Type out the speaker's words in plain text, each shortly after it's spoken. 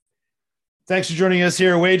Thanks for joining us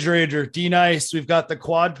here, Wager Rager. D Nice. We've got the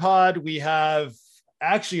Quad Pod. We have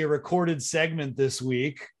actually a recorded segment this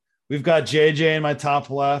week. We've got JJ in my top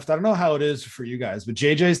left. I don't know how it is for you guys, but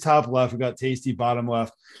JJ's top left. We've got Tasty bottom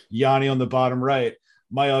left, Yanni on the bottom right,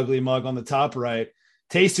 my ugly mug on the top right.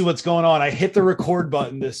 Tasty, what's going on? I hit the record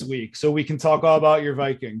button this week so we can talk all about your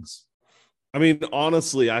Vikings. I mean,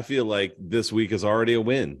 honestly, I feel like this week is already a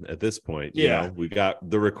win at this point. Yeah. You know, we got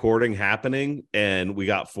the recording happening and we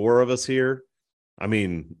got 4 of us here. I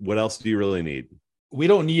mean, what else do you really need? We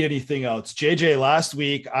don't need anything else. JJ, last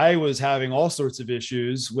week, I was having all sorts of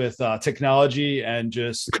issues with technology and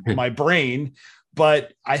just my brain.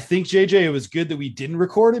 But I think, JJ, it was good that we didn't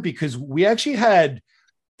record it because we actually had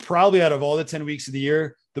probably out of all the 10 weeks of the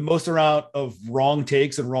year, the most amount of wrong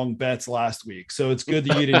takes and wrong bets last week. So it's good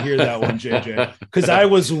that you didn't hear that one, JJ, because I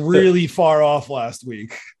was really far off last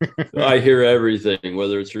week. I hear everything,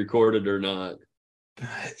 whether it's recorded or not.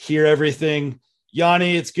 Hear everything.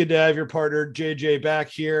 Yanni, it's good to have your partner, JJ, back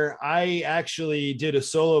here. I actually did a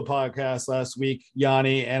solo podcast last week,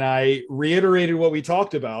 Yanni, and I reiterated what we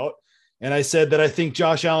talked about. And I said that I think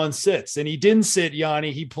Josh Allen sits, and he didn't sit,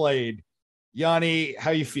 Yanni. He played. Yanni,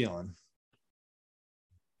 how you feeling?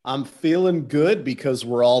 I'm feeling good because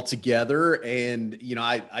we're all together. And, you know,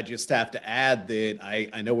 I just have to add that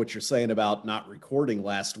I know what you're saying about not recording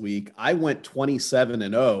last week. I went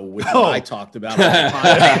 27-0 with what I talked about on the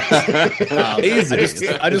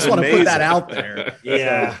podcast. I just want to put that out there.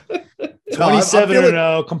 Yeah.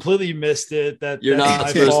 27-0, completely missed it. You're not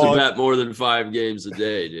supposed to bet more than 5 games a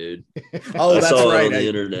day, dude. Oh, that's right. On the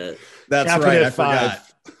internet. That's Cap right. it I at forgot. 5.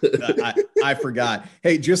 I forgot.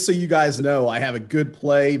 Hey, just so you guys know, I have a good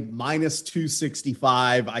play, minus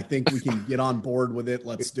 265. I think we can get on board with it.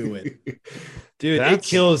 Let's do it. Dude, it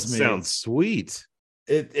kills me. Sounds sweet.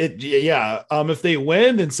 Yeah. If they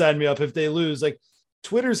win, then sign me up. If they lose, like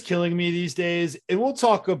Twitter's killing me these days. And we'll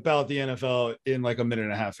talk about the NFL in like a minute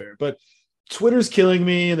and a half here, but Twitter's killing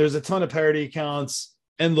me. And there's a ton of parody accounts.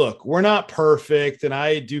 And look, we're not perfect, and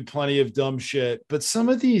I do plenty of dumb shit, but some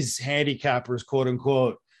of these handicappers, quote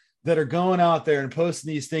unquote, that are going out there and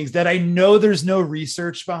posting these things that I know there's no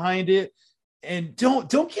research behind it. And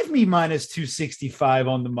don't give me minus 265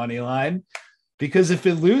 on the money line, because if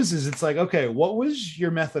it loses, it's like, okay, what was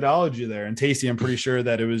your methodology there? And Tasty, I'm pretty sure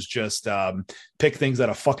that it was just pick things out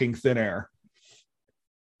of fucking thin air.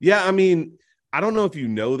 Yeah, I mean, I don't know if you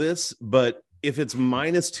know this, but if it's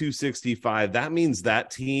minus 265, that means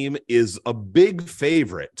that team is a big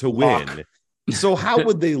favorite to win. Fuck. So how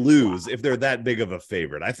would they lose if they're that big of a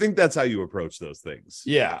favorite? I think that's how you approach those things.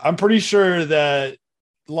 Yeah, I'm pretty sure that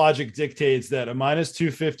logic dictates that a minus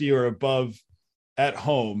 250 or above at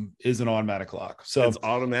home is an automatic lock. So it's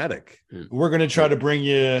automatic. We're going to try to bring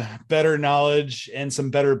you better knowledge and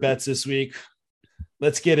some better bets this week.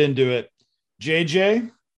 Let's get into it.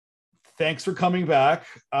 JJ, thanks for coming back.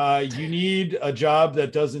 You need a job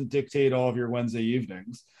that doesn't dictate all of your Wednesday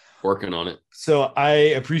evenings. Working on it. So I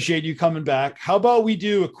appreciate you coming back. How about we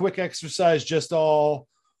do a quick exercise, just all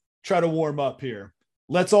try to warm up here.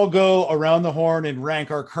 Let's all go around the horn and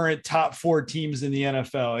rank our current top 4 teams in the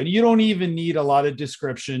NFL. And you don't even need a lot of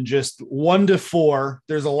description, just 1 to 4.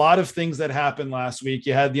 There's a lot of things that happened last week.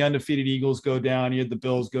 You had the undefeated Eagles go down. You had the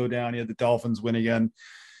Bills go down. You had the Dolphins win again.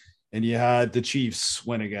 And you had the Chiefs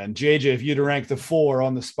win again. JJ, if you'd rank the 4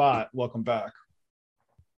 on the spot, welcome back.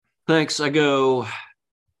 Thanks.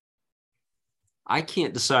 I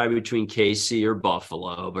can't decide between KC or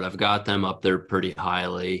Buffalo, but I've got them up there pretty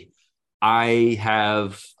highly. I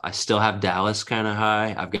still have Dallas kind of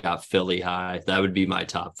high. I've got Philly high. That would be my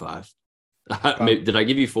top 5. Did I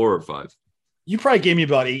give you 4 or 5? You probably gave me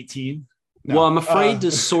about 18. No, well, I'm afraid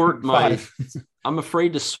to sort my 5. I'm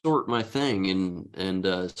afraid to sort my thing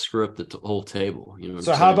and screw up the whole table. You know.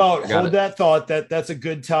 So how about hold that thought? That's a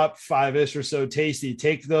good top 5-ish or so. Tasty,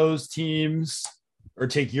 take those teams or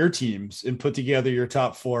take your teams and put together your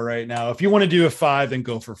top 4 right now. If you want to do a 5, then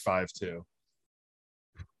go for 5 too.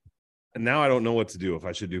 And now I don't know what to do, if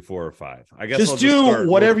I should do 4 or 5. I guess just do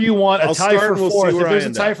whatever you want. I'll a tie for 4th. If there's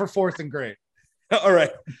a tie up. for 4th, then great. All right.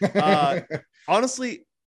 Honestly,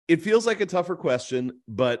 it feels like a tougher question,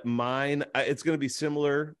 but mine, it's going to be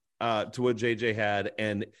similar to what JJ had.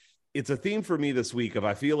 And it's a theme for me this week of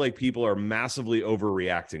I feel like people are massively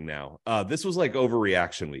overreacting now. This was like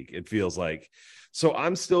overreaction week, it feels like. So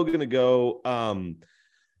I'm still going to go. I'm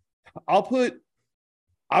going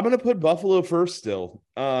to put Buffalo first still.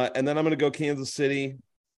 And then I'm going to go Kansas City,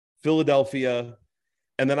 Philadelphia.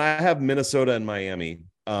 And then I have Minnesota and Miami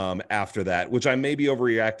after that, which I may be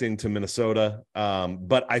overreacting to Minnesota.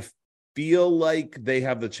 But I feel like they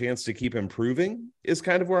have the chance to keep improving is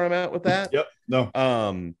kind of where I'm at with that. Yep. No.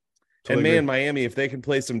 And man, Miami, if they can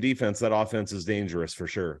play some defense, that offense is dangerous for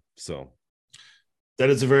sure. So that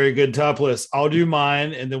is a very good top list. I'll do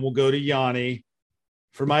mine, and then we'll go to Yanni.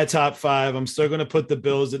 For my top 5, I'm still going to put the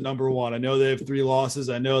Bills at number 1. I know they have 3 losses.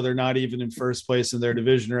 I know they're not even in first place in their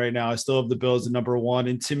division right now. I still have the Bills at number 1.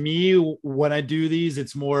 And to me, when I do these,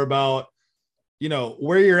 it's more about,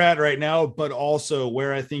 where you're at right now, but also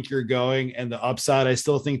where I think you're going and the upside. I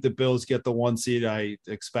still think the Bills get the 1 seed. I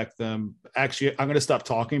expect them. Actually, I'm going to stop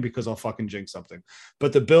talking because I'll fucking jinx something.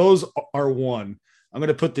 But the Bills are 1. I'm going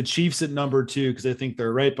to put the Chiefs at number 2 because I think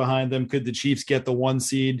they're right behind them. Could the Chiefs get the 1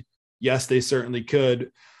 seed? Yes, they certainly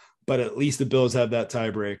could, but at least the Bills have that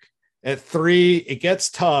tiebreak. At 3, it gets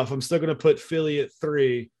tough. I'm still going to put Philly at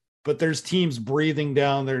 3, but there's teams breathing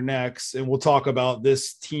down their necks, and we'll talk about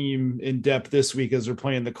this team in depth this week as they're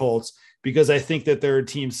playing the Colts, because I think that there are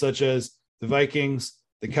teams such as the Vikings,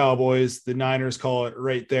 the Cowboys, the Niners, call it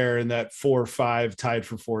right there in that 4-5 tied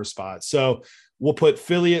for 4 spot. So we'll put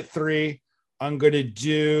Philly at 3. I'm going to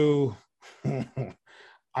do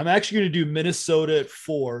I'm actually going to do Minnesota at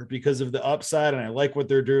 4 because of the upside, and I like what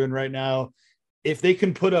they're doing right now. If they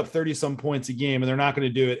can put up 30-some points a game, and they're not going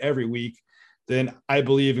to do it every week, then I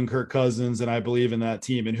believe in Kirk Cousins, and I believe in that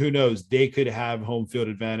team. And who knows, they could have home field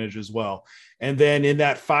advantage as well. And then in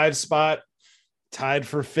that 5 spot, tied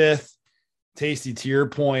for 5th, Tasty, to your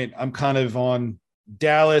point, I'm kind of on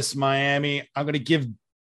Dallas, Miami. I'm going to give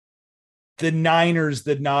the Niners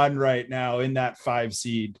the nod right now in that 5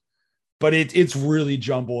 seed. But it's really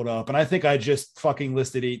jumbled up. And I think I just fucking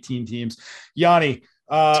listed 18 teams. Yanni,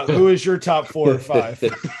 who is your top 4 or 5?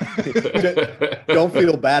 Don't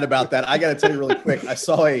feel bad about that. I got to tell you really quick. I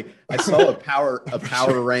saw a power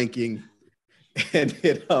ranking, and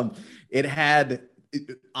it had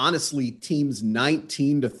honestly teams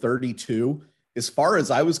 19 to 32. As far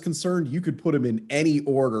as I was concerned, you could put them in any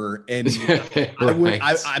order, and I wouldn't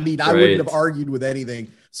have argued with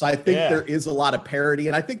anything. So I think there is a lot of parity,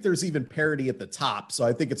 and I think there's even parity at the top. So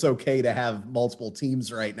I think it's okay to have multiple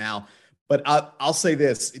teams right now. But I'll say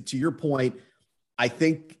this, to your point, I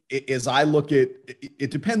think as I look at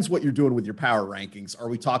it, depends what you're doing with your power rankings. Are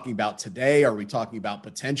we talking about today? Are we talking about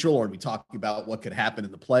potential? Or are we talking about what could happen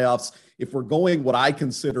in the playoffs? If we're going what I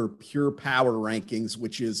consider pure power rankings,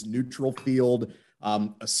 which is neutral field,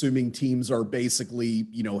 assuming teams are basically,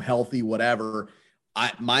 healthy, whatever,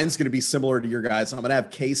 mine's going to be similar to your guys. I'm going to have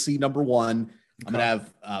KC number 1. I'm going to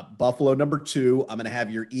have Buffalo number 2. I'm going to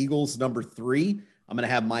have your Eagles number 3. I'm going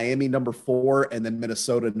to have Miami number 4, and then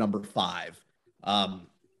Minnesota number 5.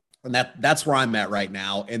 And that's where I'm at right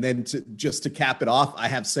now. And then just to cap it off, I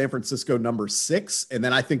have San Francisco number 6, and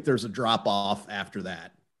then I think there's a drop off after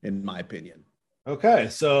that, in my opinion. Okay,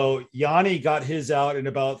 so Yanni got his out in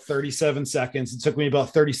about 37 seconds. It took me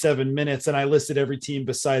about 37 minutes, and I listed every team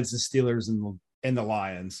besides the Steelers and the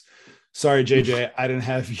Lions. Sorry, JJ, I didn't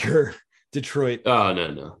have your Detroit. Oh,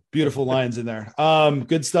 no. Beautiful Lions in there.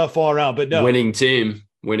 Good stuff all around, but no. Winning team.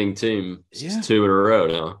 It's 2 in a row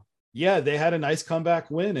now. Yeah, they had a nice comeback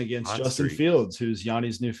win against Justin Fields, who's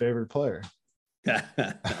Yanni's new favorite player.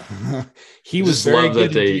 He was very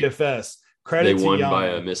good in DFS. Credit they won to Yanni. By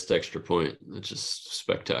a missed extra point. It's just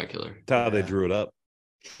spectacular. That's how they drew it up.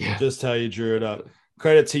 Yeah. Just how you drew it up.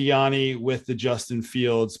 Credit to Yanni with the Justin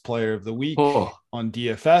Fields Player of the Week on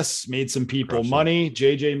DFS. Made some people money.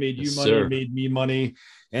 JJ made you money, made me money.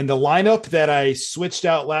 And the lineup that I switched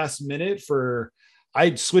out last minute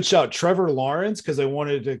I switched out Trevor Lawrence because I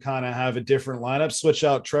wanted to kind of have a different lineup. Switch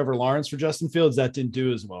out Trevor Lawrence for Justin Fields. That didn't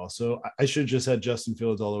do as well. So I should have just had Justin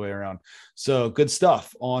Fields all the way around. So good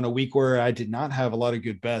stuff on a week where I did not have a lot of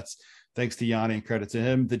good bets. Thanks to Yanni. Credit to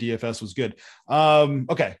him. The DFS was good.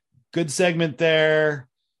 Okay. Good segment there.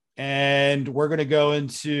 And we're going to go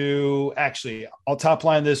into, actually, I'll top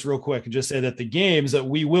line this real quick and just say that the games that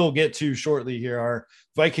we will get to shortly here are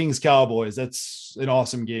Vikings Cowboys. That's an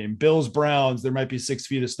awesome game. Bills Browns. There might be 6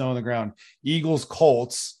 feet of snow on the ground. Eagles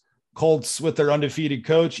Colts. Colts with their undefeated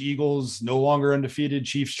coach. Eagles no longer undefeated.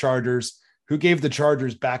 Chiefs Chargers. Who gave the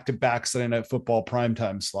Chargers back-to-back Sunday Night Football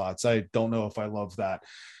primetime slots? I don't know if I love that.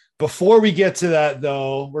 Before we get to that,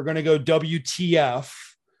 though, we're going to go WTF.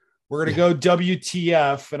 We're going to go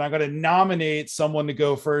WTF, and I'm going to nominate someone to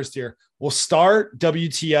go first here. We'll start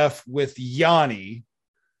WTF with Yanni.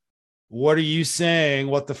 What are you saying?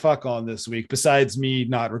 What the fuck on this week, besides me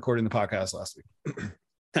not recording the podcast last week?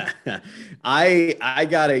 I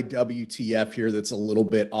got a WTF here that's a little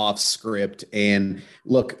bit off script. And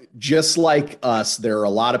look, just like us, there are a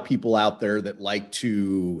lot of people out there that like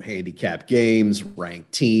to handicap games, rank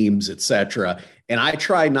teams, etc. And I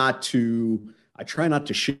try not to I try not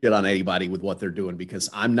to shit on anybody with what they're doing because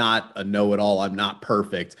I'm not a know-it-all. I'm not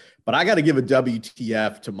perfect, but I got to give a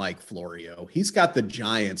WTF to Mike Florio. He's got the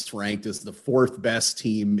Giants ranked as the 4th best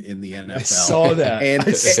team in the NFL. I saw that.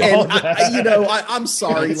 I'm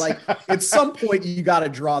sorry. Like at some point you got to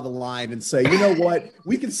draw the line and say, you know what,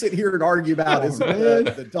 we can sit here and argue about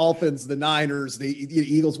the Dolphins, the Niners, the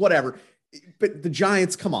Eagles, whatever. But the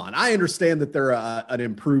Giants, come on. I understand that they're an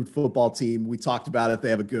improved football team. We talked about it. They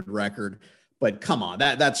have a good record. But come on,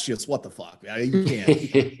 that's just what the fuck. You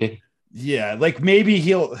can't. Yeah, like maybe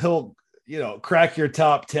he'll crack your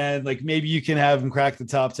top 10. Like maybe you can have him crack the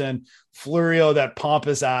top 10. Florio, that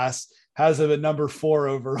pompous ass, has him at number 4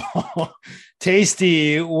 overall.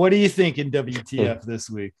 Tasty, what are you thinking WTF this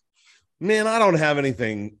week? Man, I don't have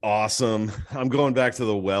anything awesome. I'm going back to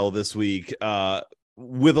the well this week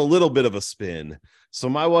with a little bit of a spin. So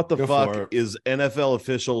my what the fuck is NFL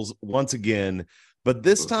officials once again. But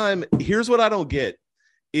this time, here's what I don't get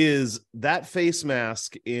is that face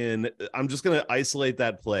mask I'm just going to isolate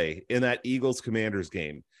that play in that Eagles Commanders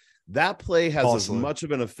game. That play has as much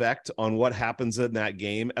of an effect on what happens in that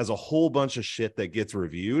game as a whole bunch of shit that gets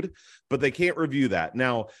reviewed, but they can't review that.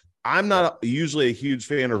 Now, I'm not usually a huge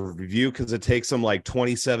fan of review because it takes them like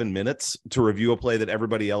 27 minutes to review a play that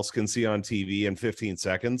everybody else can see on TV in 15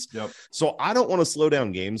 seconds. Yep. So I don't want to slow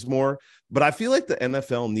down games more, but I feel like the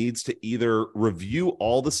NFL needs to either review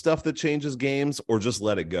all the stuff that changes games or just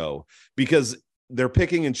let it go, because they're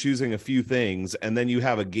picking and choosing a few things. And then you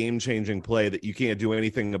have a game-changing play that you can't do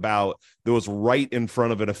anything about that was right in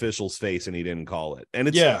front of an official's face and he didn't call it. And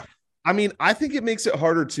I think it makes it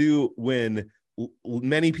harder too when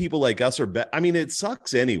many people like us are it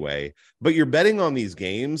sucks anyway, but you're betting on these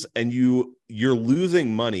games and you're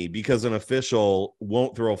losing money because an official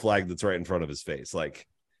won't throw a flag that's right in front of his face. Like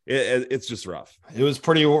it's just rough. It was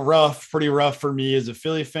pretty rough for me as a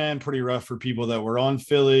Philly fan, pretty rough for people that were on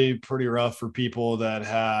Philly, pretty rough for people that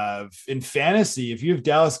have in fantasy. If you have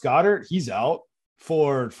Dallas Goedert, he's out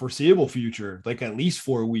for foreseeable future, like at least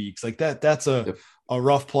 4 weeks. Like that's a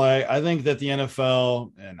rough play. I think that the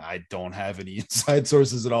NFL, and I don't have any inside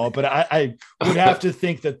sources at all, but I would have to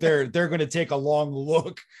think that they're going to take a long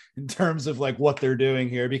look in terms of like what they're doing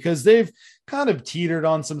here, because they've kind of teetered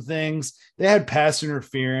on some things. They had pass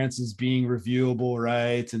interference as being reviewable,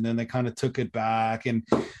 right? And then they kind of took it back. And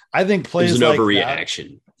I think plays like an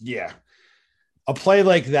overreaction. A play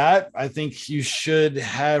like that, I think you should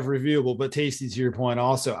have reviewable. But Tasty, to your point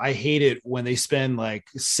also, I hate it when they spend like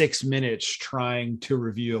 6 minutes trying to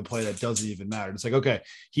review a play that doesn't even matter. It's like, okay,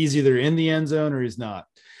 he's either in the end zone or he's not.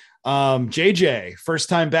 JJ, first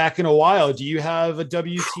time back in a while. Do you have a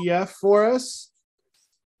WTF for us?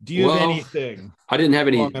 Do you have anything? I didn't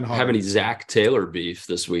have any Zach Taylor beef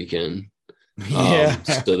this weekend. Yeah.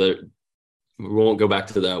 So that we won't go back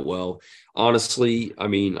to that. Well, honestly, I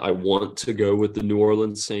mean, I want to go with the New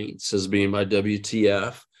Orleans Saints as being my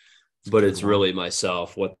WTF, but it's really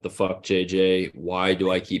myself. What the fuck, JJ? Why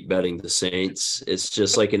do I keep betting the Saints? It's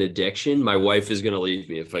just like an addiction. My wife is going to leave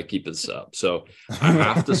me if I keep this up. So I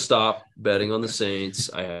have to stop betting on the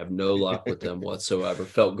Saints. I have no luck with them whatsoever.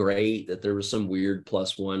 Felt great that there was some weird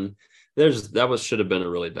 +1. Should have been a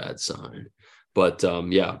really bad sign. But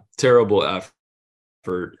terrible effort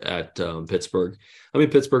at Pittsburgh. I mean,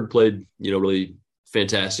 Pittsburgh played, really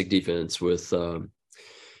fantastic defense with,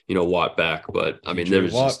 Watt back, but I mean, there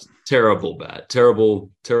was just terrible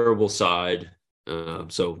side.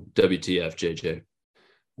 So WTF, JJ.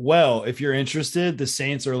 Well, if you're interested, the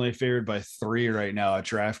Saints are only favored by 3 right now at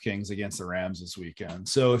DraftKings against the Rams this weekend.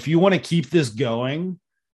 So if you want to keep this going,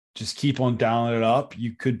 just keep on dialing it up.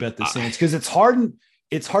 You could bet the Saints because it's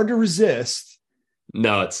hard to resist.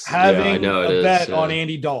 No, it's having a bet on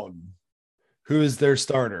Andy Dalton, who is their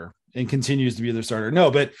starter and continues to be their starter. No,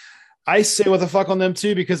 but I say what the fuck on them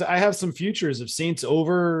too, because I have some futures of Saints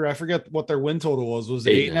over. I forget what their win total was. Was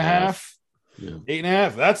it 8.5? Yeah.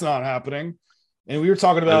 8.5. That's not happening. And we were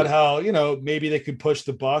talking about how, maybe they could push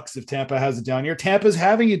the Bucs if Tampa has it down here. Tampa's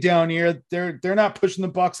having it down here. They're not pushing the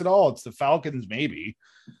Bucs at all. It's the Falcons, maybe.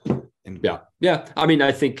 Yeah. I mean,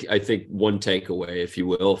 I think one takeaway, if you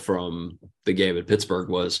will, from the game at Pittsburgh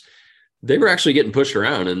was they were actually getting pushed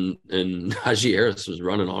around, and Najee Harris was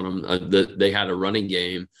running on them. They had a running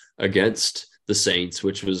game against the Saints,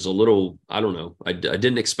 which was a little, I don't know. I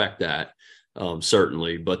didn't expect that,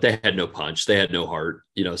 certainly, but they had no punch. They had no heart,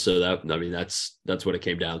 so that's what it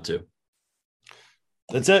came down to.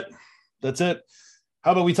 That's it.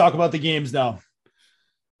 How about we talk about the games now?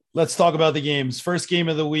 Let's talk about the games. First game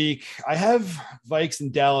of the week. I have Vikes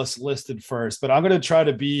and Dallas listed first, but I'm going to try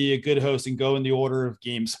to be a good host and go in the order of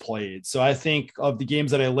games played. So I think of the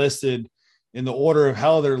games that I listed in the order of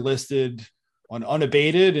how they're listed on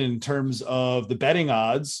unabated in terms of the betting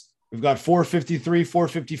odds. We've got 453,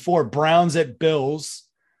 454. Browns at Bills.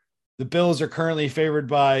 The Bills are currently favored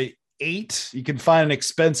by 8. You can find an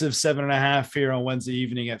expensive 7.5 here on Wednesday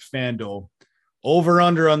evening at FanDuel. Over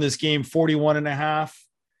under on this game, 41.5.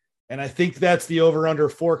 And I think that's the over under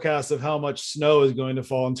forecast of how much snow is going to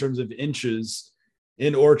fall in terms of inches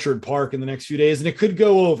in Orchard Park in the next few days. And it could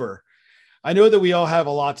go over. I know that we all have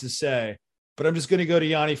a lot to say, but I'm just going to go to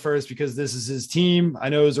Yanni first because this is his team. I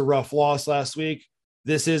know it was a rough loss last week.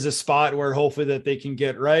 This is a spot where hopefully that they can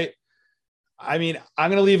get right. I mean, I'm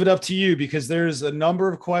going to leave it up to you because there's a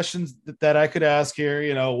number of questions that I could ask here.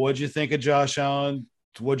 You know, what'd you think of Josh Allen?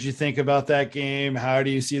 What'd you think about that game? How do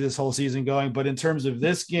you see this whole season going? But in terms of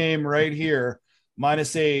this game right here,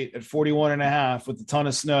 -8 at 41.5 with a ton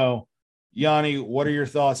of snow, Yanni, what are your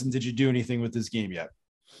thoughts? And did you do anything with this game yet?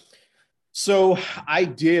 So I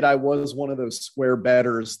did. I was one of those square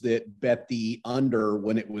bettors that bet the under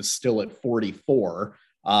when it was still at 44,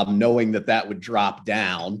 knowing that would drop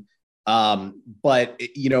down. But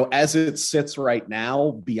you know, as it sits right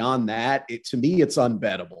now, beyond that, to me, it's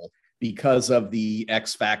unbettable because of the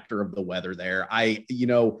X factor of the weather there.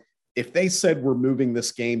 If they said we're moving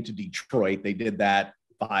this game to Detroit, they did that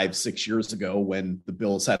 5-6 years ago when the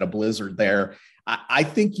Bills had a blizzard there. I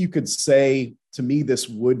think you could say, to me, this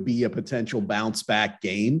would be a potential bounce back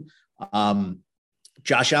game.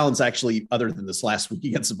 Josh Allen's actually, other than this last week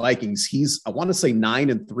against the Vikings, he's, I want to say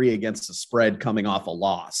 9-3 against the spread coming off a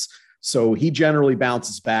loss. So he generally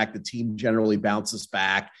bounces back. The team generally bounces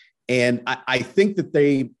back. And I think that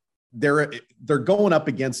they're going up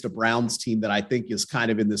against a Browns team that I think is kind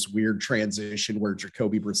of in this weird transition where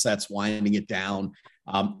Jacoby Brissett's winding it down.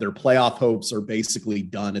 Their playoff hopes are basically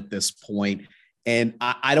done at this point. And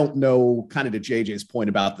I don't know, kind of to JJ's point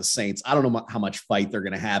about the Saints, I don't know how much fight they're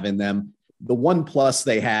going to have in them. The one plus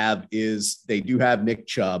they have is they do have Nick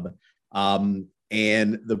Chubb.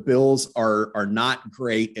 And the Bills are not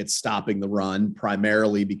great at stopping the run,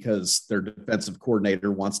 primarily because their defensive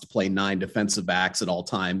coordinator wants to play 9 defensive backs at all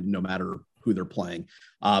time, no matter who they're playing.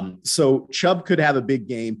 So Chubb could have a big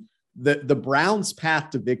game. The Browns' path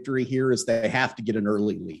to victory here is they have to get an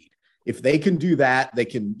early lead. If they can do that, they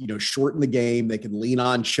can, shorten the game. They can lean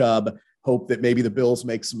on Chubb, hope that maybe the Bills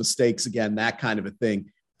make some mistakes again, that kind of a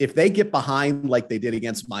thing. If they get behind like they did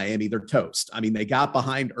against Miami, they're toast. I mean, they got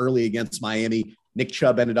behind early against Miami. Nick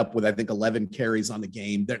Chubb ended up with, I think, 11 carries on the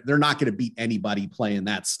game. They're not going to beat anybody playing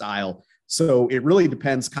that style. So it really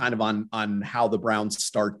depends kind of on how the Browns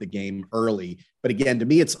start the game early. But again, to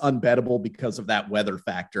me, it's unbettable because of that weather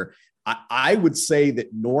factor. I would say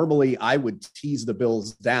that normally I would tease the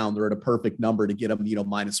Bills down. They're at a perfect number to get them,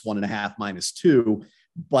 -1.5, -2.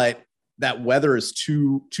 But that weather is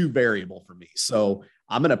too variable for me. So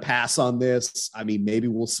I'm going to pass on this. I mean, maybe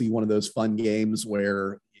we'll see one of those fun games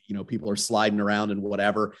where, people are sliding around and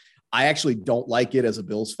whatever. I actually don't like it as a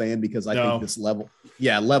Bills fan because I think this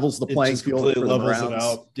levels the playing field for the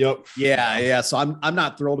Browns. Yep. Yeah. So I'm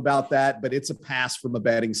not thrilled about that, but it's a pass from a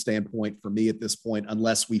betting standpoint for me at this point,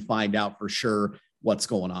 unless we find out for sure what's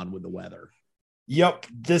going on with the weather. Yep.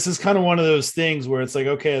 This is kind of one of those things where it's like,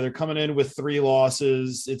 okay, they're coming in with 3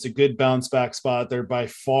 losses. It's a good bounce back spot. They're by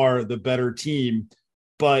far the better team,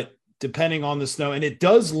 but depending on the snow, and it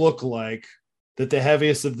does look like that the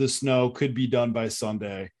heaviest of the snow could be done by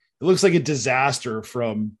Sunday. It looks like a disaster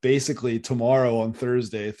from basically tomorrow on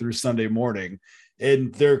Thursday through Sunday morning.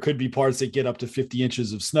 And there could be parts that get up to 50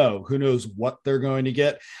 inches of snow. Who knows what they're going to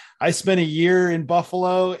get? I spent a year in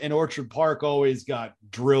Buffalo, and Orchard Park always got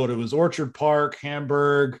drilled. It was Orchard Park,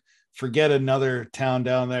 Hamburg, forget another town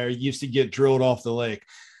down there. It used to get drilled off the lake.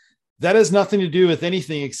 That has nothing to do with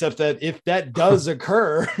anything except that if that does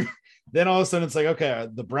occur, then all of a sudden it's like, okay,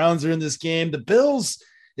 the Browns are in this game. The Bills,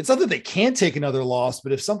 it's not that they can't take another loss,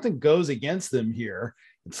 but if something goes against them here,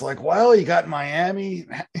 it's like, well, you got Miami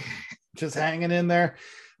just hanging in there.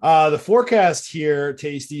 The forecast here,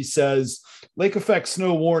 Tasty, says lake effect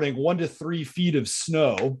snow warning, 1 to 3 feet of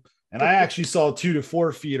snow. And I actually saw 2 to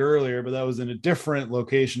 4 feet earlier, but that was in a different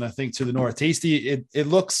location, I think, to the north. Tasty, it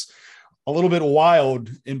looks a little bit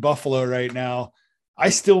wild in Buffalo right now. I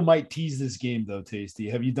still might tease this game though, Tasty.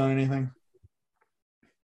 Have you done anything?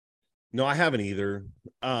 No, I haven't either.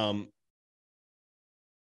 I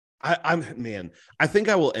think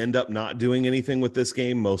I will end up not doing anything with this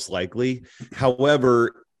game, most likely.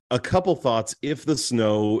 However, a couple thoughts. If the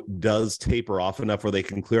snow does taper off enough where they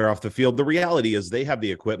can clear off the field, the reality is they have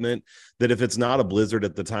the equipment that if it's not a blizzard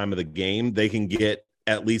at the time of the game, they can get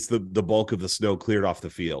at least the bulk of the snow cleared off the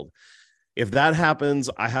field. If that happens,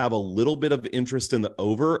 I have a little bit of interest in the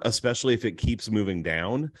over, especially if it keeps moving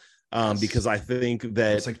down. because I think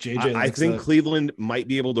that it's like JJ. I think Cleveland might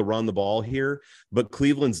be able to run the ball here, but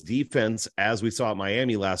Cleveland's defense, as we saw at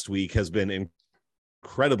Miami last week, has been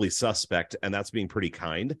incredibly suspect, and that's being pretty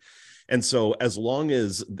kind. And so as long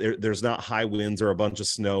as there's not high winds or a bunch of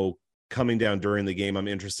snow coming down during the game, I'm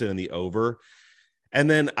interested in the over. And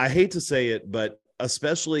then I hate to say it, but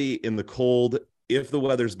especially in the cold, if the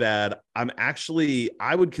weather's bad,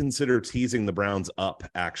 I would consider teasing the Browns up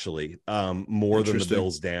actually, more than the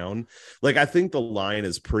Bills down. Like, I think the line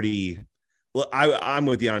is pretty, well, I'm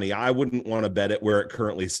with Yanni. I wouldn't want to bet it where it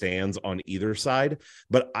currently stands on either side,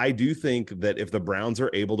 but I do think that if the Browns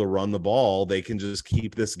are able to run the ball, they can just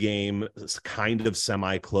keep this game kind of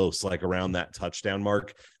semi-close, like around that touchdown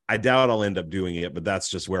mark. I doubt I'll end up doing it, but that's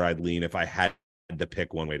just where I'd lean if I had to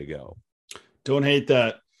pick one way to go. Don't hate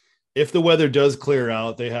that. If the weather does clear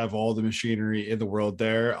out, they have all the machinery in the world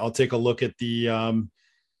there. I'll take a look at the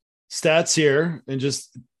stats here and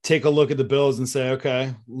just take a look at the Bills and say,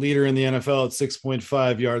 okay, leader in the NFL at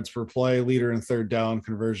 6.5 yards per play, leader in third down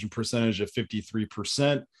conversion percentage at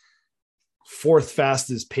 53%, fourth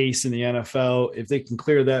fastest pace in the NFL. If they can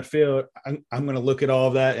clear that field, I'm going to look at all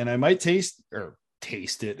of that, and I might tease it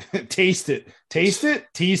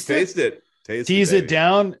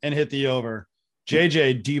down and hit the over.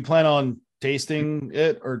 JJ, do you plan on tasting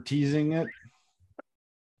it or teasing it?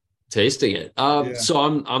 Tasting it. So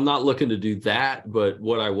I'm not looking to do that, but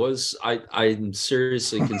what I'm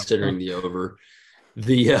seriously considering the over. But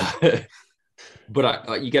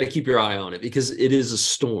you got to keep your eye on it because it is a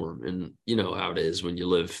storm, and you know how it is when you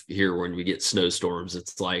live here. When we get snowstorms,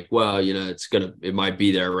 it's like, well, it might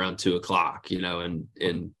be there around 2:00,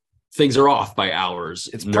 and things are off by hours.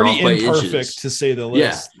 It's pretty imperfect to say the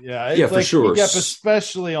least. Yeah, for sure.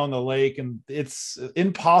 Especially on the lake, and it's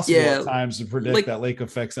impossible at times to predict that lake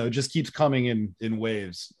effect. So it just keeps coming in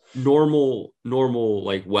waves. Normal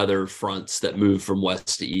like weather fronts that move from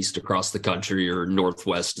west to east across the country or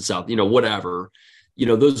northwest to south, whatever,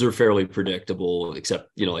 those are fairly predictable,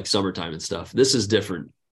 except, like summertime and stuff. This is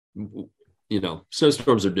different.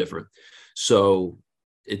 Snowstorms are different. So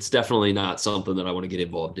it's definitely not something that I want to get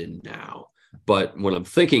involved in now. But what I'm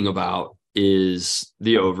thinking about is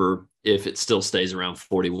the over if it still stays around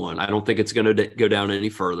 41. I don't think it's going to go down any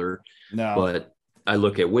further. No. But I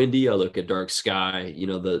look at windy, I look at dark sky.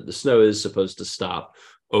 The snow is supposed to stop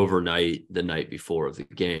overnight the night before of the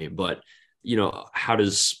game. But, how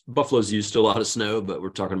does Buffalo's used to a lot of snow, but we're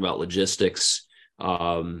talking about logistics,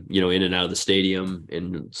 in and out of the stadium,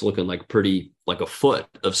 and it's looking like a foot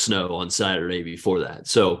of snow on Saturday before that.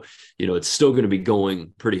 So, it's still going to be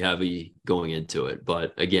going pretty heavy going into it.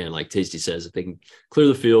 But again, like Tasty says, if they can clear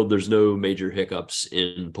the field, there's no major hiccups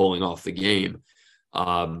in pulling off the game.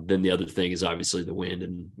 Then the other thing is obviously the wind,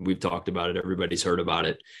 and we've talked about it. Everybody's heard about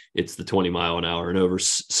it. It's the 20 mile an hour and over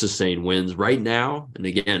sustained winds right now. And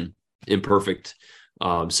again, imperfect,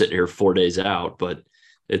 sitting here 4 days out, but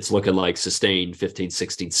it's looking like sustained 15,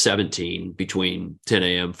 16, 17 between 10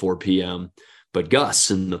 a.m., 4 p.m., but gusts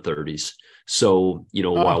in the 30s. So,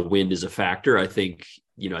 while wind is a factor, I think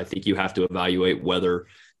you have to evaluate whether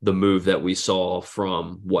the move that we saw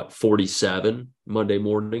from 47 Monday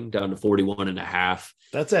morning down to 41.5.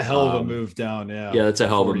 That's a hell of a move down. Yeah. Yeah. That's a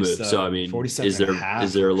hell of a move. So, I mean, is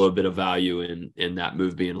there a little bit of value in that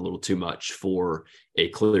move being a little too much for a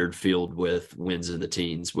cleared field with winds in the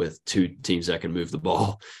teens with two teams that can move the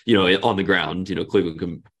ball, on the ground?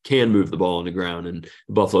 Cleveland can move the ball on the ground, and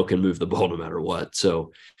Buffalo can move the ball no matter what.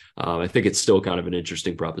 So I think it's still kind of an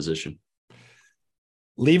interesting proposition.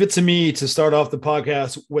 Leave it to me to start off the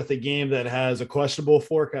podcast with a game that has a questionable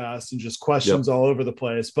forecast and just questions all over the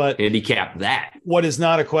place. But handicap that. What is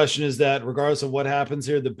not a question is that regardless of what happens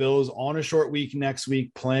here, the Bills on a short week next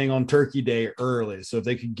week playing on Turkey Day early. So if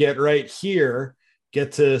they could get right here,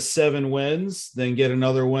 get to 7 wins, then get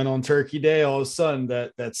another win on Turkey Day, all of a sudden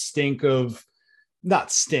that stink of –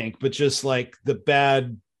 not stink, but just like the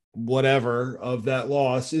bad – whatever of that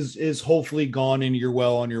loss is hopefully gone, and you're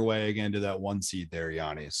well on your way again to that 1 seed there,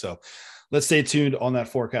 Yanni. So let's stay tuned on that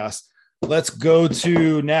forecast. Let's go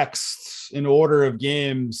to next in order of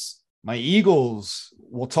games. My Eagles.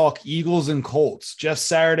 We'll talk Eagles and Colts. Jeff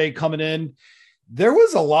Saturday coming in. There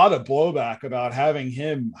was a lot of blowback about having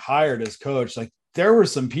him hired as coach. Like, there were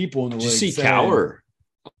some people in the league. Did you see Cowher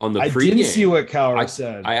on the pregame? I didn't see what Cowher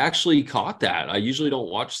said. I actually caught that. I usually don't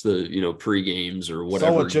watch the pre-games or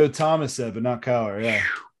whatever. Saw what Joe Thomas said, but not Cowher. Yeah.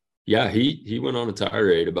 Yeah, he went on a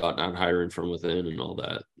tirade about not hiring from within and all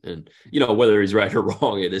that. And, whether he's right or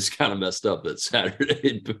wrong, it is kind of messed up that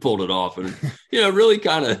Saturday pulled it off and, really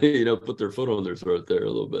kind of, put their foot on their throat there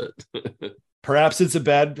a little bit. Perhaps it's a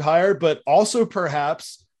bad hire, but also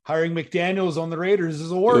perhaps hiring McDaniels on the Raiders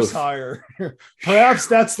is a worse hire. Perhaps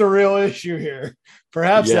that's the real issue here.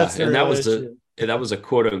 Perhaps that's the real issue. That was a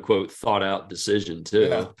quote unquote thought out decision too.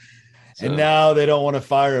 Yeah. So. And now they don't want to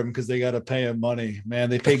fire him because they got to pay him money. Man,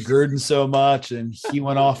 they paid Gruden so much, and he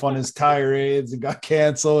went off on his tirades and got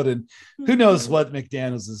canceled. And who knows what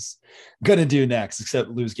McDaniels is going to do next except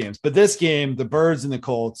lose games. But this game, the Birds and the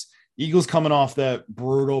Colts, Eagles coming off that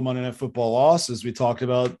brutal Monday Night Football loss, as we talked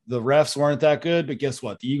about. The refs weren't that good, but guess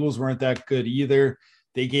what? The Eagles weren't that good either.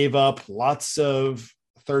 They gave up lots of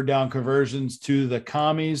third down conversions to the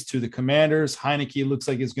Commies, to the Commanders. Heineke looks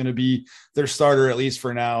like he's going to be their starter, at least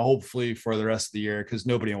for now, hopefully for the rest of the year, because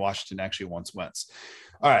nobody in Washington actually wants Wentz.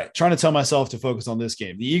 All right, trying to tell myself to focus on this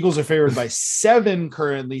game. The Eagles are favored by 7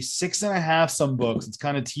 currently, 6.5 some books. It's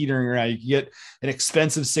kind of teetering around. You can get an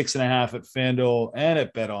expensive 6.5 at FanDuel and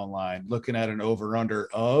at BetOnline, looking at an over-under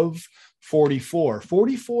of 44.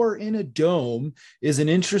 44 in a dome is an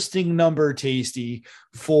interesting number, Tasty,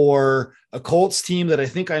 for a Colts team that I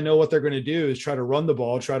think I know what they're going to do is try to run the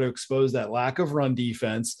ball, try to expose that lack of run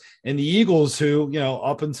defense. And the Eagles, who,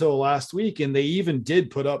 up until last week, and they even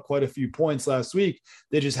did put up quite a few points last week,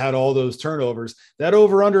 they just had all those turnovers. That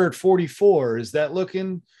over-under at 44, is that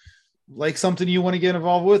looking like something you want to get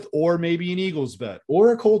involved with, or maybe an Eagles bet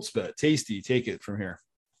or a Colts bet? Tasty, take it from here.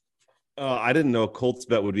 I didn't know Colts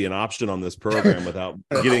bet would be an option on this program without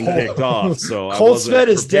getting kicked off. So Colts bet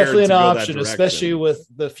is definitely an option, especially with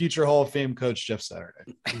the future Hall of Fame coach Jeff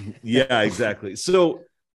Saturday. Yeah, exactly. So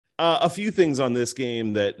a few things on this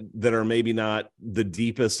game that are maybe not the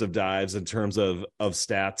deepest of dives in terms of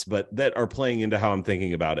stats, but that are playing into how I'm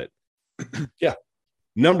thinking about it. Yeah.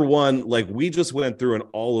 Number one, like we just went through and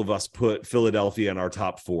all of us put Philadelphia in our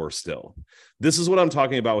top 4 still. This is what I'm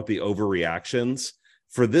talking about with the overreactions.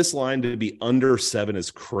 For this line to be under 7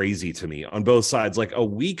 is crazy to me on both sides. Like a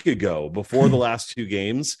week ago, before the last 2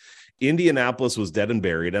 games, Indianapolis was dead and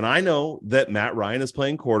buried. And I know that Matt Ryan is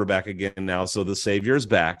playing quarterback again now, so the savior is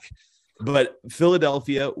back. But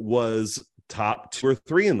Philadelphia was top 2 or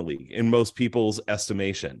 3 in the league in most people's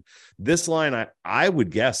estimation. This line, I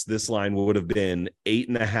would guess this line would have been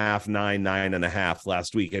 8.5, 9, 9.5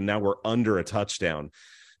 last week. And now we're under a touchdown.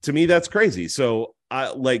 To me, that's crazy. So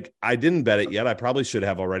I didn't bet it yet. I probably should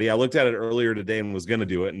have already. I looked at it earlier today and was going to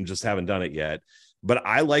do it and just haven't done it yet. But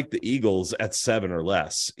I like the Eagles at 7 or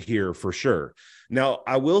less here for sure. Now,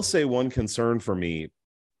 I will say one concern for me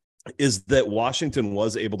is that Washington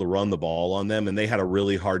was able to run the ball on them and they had a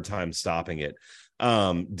really hard time stopping it.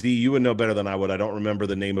 D, you would know better than I would. I don't remember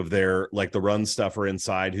the name of their, like the run stuffer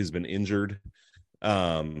inside who's been injured.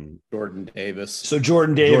 Jordan Davis. So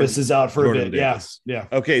Jordan Davis is out for a bit. Davis. Yeah.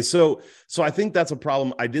 Okay. So I think that's a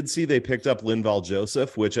problem. I did see they picked up Linval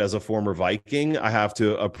Joseph, which as a former Viking, I have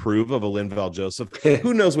to approve of a Linval Joseph.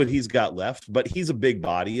 Who knows what he's got left, but he's a big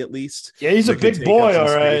body at least. Yeah. He's a big boy.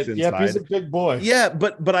 All right. Yeah. He's a big boy. Yeah.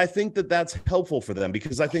 But I think that's helpful for them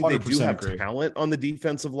because I think they do have agree. Talent on the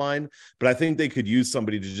defensive line, but I think they could use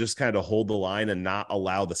somebody to just kind of hold the line and not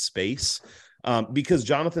allow the space because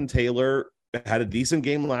Jonathan Taylor had a decent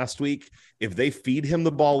game last week. If they feed him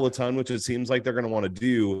the ball a ton, which it seems like they're going to want to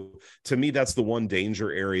do, to me, that's the one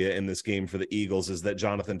danger area in this game for the Eagles is that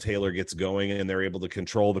Jonathan Taylor gets going and they're able to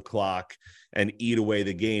control the clock and eat away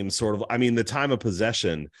the game. Sort of, I mean, the time of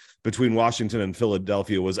possession between Washington and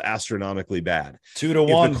Philadelphia was astronomically bad.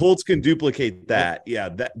 2-1. If the Colts can duplicate that,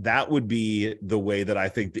 that would be the way that I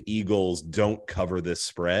think the Eagles don't cover this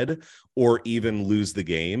spread or even lose the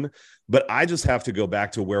game. But I just have to go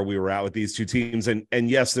back to where we were at with these two teams. And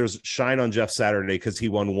yes, there's shine on Jeff Saturday because he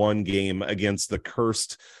won one game against the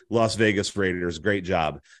cursed Las Vegas Raiders. Great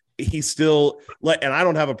job. He's still and I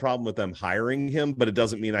don't have a problem with them hiring him, but it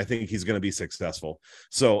doesn't mean I think he's going to be successful.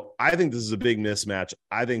 So I think this is a big mismatch.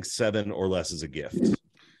 I think 7 or less is a gift.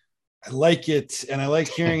 I like it. And I like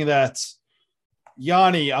hearing that.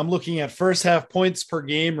 Yanni, I'm looking at first half points per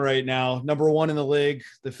game right now. Number 1 in the league,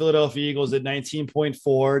 the Philadelphia Eagles at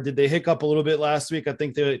 19.4. Did they hiccup a little bit last week? I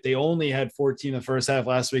think they only had 14 in the first half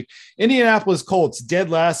last week. Indianapolis Colts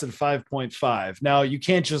dead last at 5.5. Now, you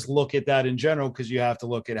can't just look at that in general because you have to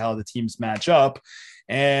look at how the teams match up.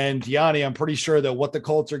 And Yanni, I'm pretty sure that what the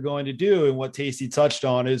Colts are going to do and what Tasty touched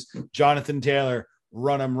on is Jonathan Taylor,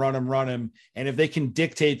 run him. And if they can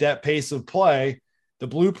dictate that pace of play, the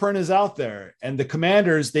blueprint is out there. And the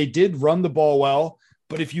Commanders, they did run the ball well.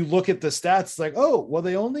 But if you look at the stats, it's like, oh, well,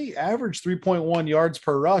 they only averaged 3.1 yards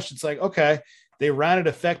per rush. It's like, okay, they ran it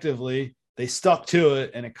effectively. They stuck to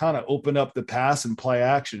it, and it kind of opened up the pass and play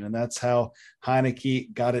action. And that's how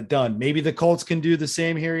Heineke got it done. Maybe the Colts can do the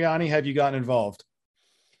same here, Yanni. Have you gotten involved?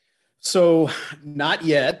 So not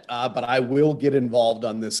yet, but I will get involved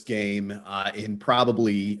on this game in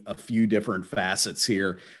probably a few different facets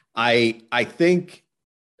here. I think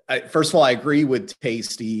first of all, I agree with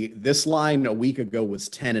Tasty. This line a week ago was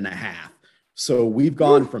 10.5. So we've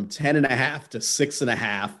gone from 10.5 to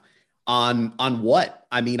 6.5 on what?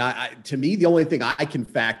 I mean, to me, the only thing I can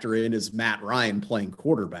factor in is Matt Ryan playing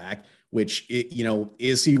quarterback, which,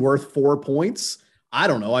 is he worth 4 points? I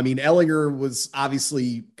don't know. I mean, Ellinger was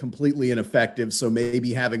obviously completely ineffective. So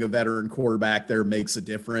maybe having a veteran quarterback there makes a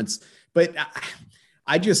difference. But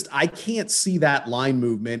I can't see that line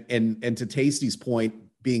movement. And to Tasty's point,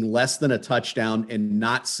 being less than a touchdown and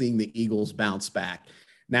not seeing the Eagles bounce back.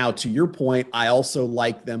 Now, to your point, I also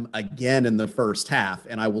like them again in the first half.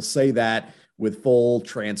 And I will say that with full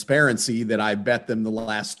transparency that I bet them the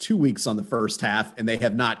last 2 weeks on the first half and they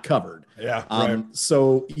have not covered. Yeah. Right.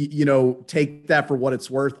 So, take that for what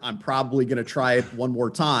it's worth. I'm probably going to try it one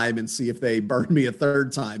more time and see if they burn me a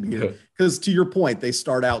third time here. Because to your point, they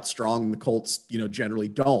start out strong. The Colts, generally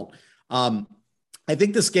don't. I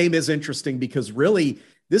think this game is interesting because really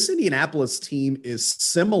this Indianapolis team is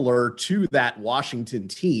similar to that Washington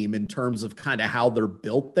team in terms of kind of how they're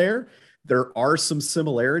built there. There are some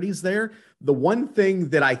similarities there. The one thing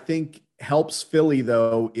that I think helps Philly,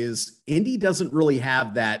 though, is Indy doesn't really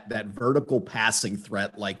have that vertical passing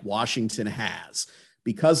threat like Washington has.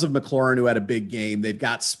 Because of McLaurin, who had a big game, they've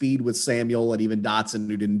got speed with Samuel and even Dotson,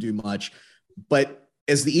 who didn't do much. But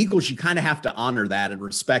as the Eagles, you kind of have to honor that and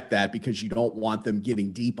respect that because you don't want them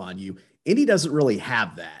getting deep on you. Indy doesn't really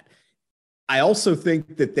have that. I also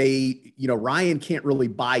think that Ryan can't really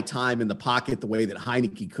buy time in the pocket the way that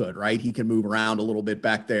Heineke could, right? He can move around a little bit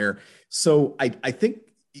back there. So I think,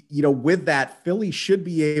 with that, Philly should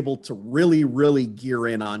be able to really, really gear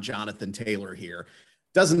in on Jonathan Taylor here.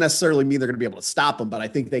 Doesn't necessarily mean they're going to be able to stop him, but I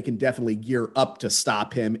think they can definitely gear up to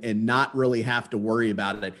stop him and not really have to worry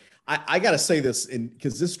about it. I got to say this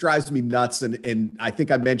because this drives me nuts. And I think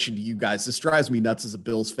I mentioned to you guys, this drives me nuts as a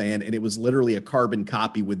Bills fan. And it was literally a carbon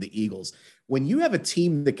copy with the Eagles. When you have a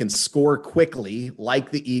team that can score quickly,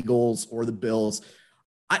 like the Eagles or the Bills,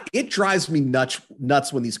 it drives me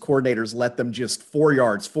nuts when these coordinators let them just 4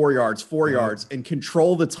 yards and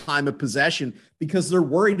control the time of possession because they're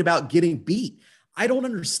worried about getting beat. I don't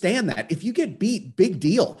understand that. If you get beat, big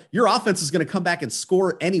deal. Your offense is going to come back and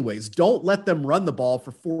score anyways. Don't let them run the ball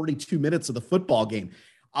for 42 minutes of the football game.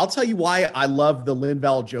 I'll tell you why I love the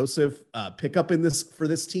Linval Joseph pickup for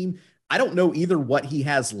this team. I don't know either what he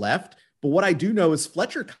has left, but what I do know is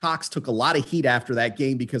Fletcher Cox took a lot of heat after that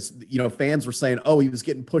game because, fans were saying, oh, he was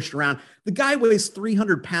getting pushed around. The guy weighs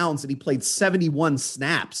 300 pounds and he played 71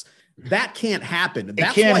 snaps. That can't happen. It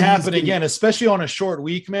can't happen again, especially on a short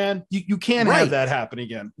week, man. You can't have that happen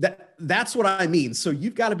again. That's what I mean. So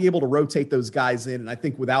you've got to be able to rotate those guys in. And I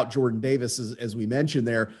think without Jordan Davis, as we mentioned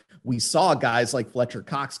there, we saw guys like Fletcher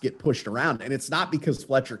Cox get pushed around. And it's not because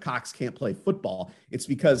Fletcher Cox can't play football. It's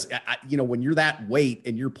because, when you're that weight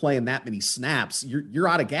and you're playing that many snaps, you're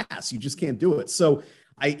out of gas. You just can't do it. So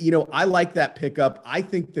I like that pickup. I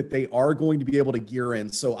think that they are going to be able to gear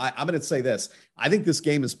in. So I'm going to say this. I think this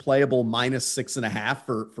game is playable -6.5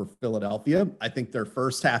 for Philadelphia. I think their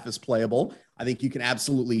first half is playable. I think you can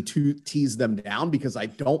absolutely tease them down because I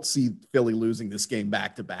don't see Philly losing this game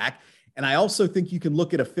back to back. And I also think you can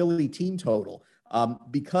look at a Philly team total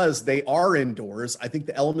because they are indoors. I think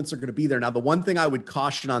the elements are going to be there. Now, the one thing I would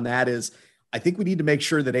caution on that is I think we need to make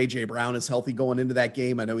sure that A.J. Brown is healthy going into that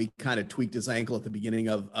game. I know he kind of tweaked his ankle at the beginning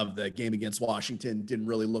of the game against Washington. Didn't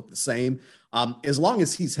really look the same. As long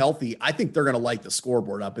as he's healthy, I think they're going to light the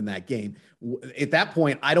scoreboard up in that game. At that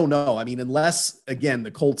point, I don't know. I mean, unless, again,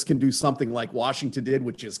 the Colts can do something like Washington did,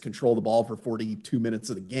 which is control the ball for 42 minutes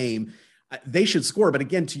of the game, they should score. But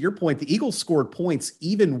again, to your point, the Eagles scored points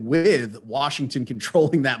even with Washington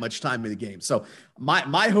controlling that much time in the game. So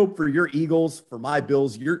my hope for your Eagles, for my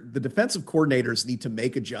Bills, the defensive coordinators need to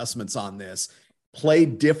make adjustments on this, play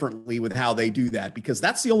differently with how they do that, because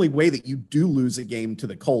that's the only way that you do lose a game to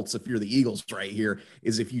the Colts if you're the Eagles right here,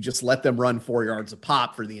 is if you just let them run 4 yards a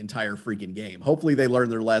pop for the entire freaking game. Hopefully they learn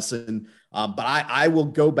their lesson. But I will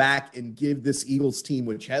go back and give this Eagles team,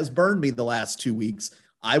 which has burned me the last 2 weeks,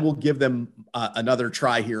 I will give them another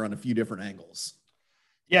try here on a few different angles.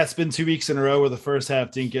 Yeah, it's been 2 weeks in a row where the first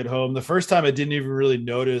half didn't get home. The first time I didn't even really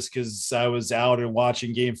notice because I was out and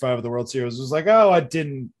watching Game 5 of the World Series. It was like, oh, I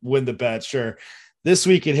didn't win the bet. Sure. This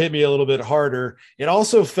week it hit me a little bit harder. It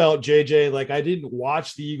also felt, JJ, like I didn't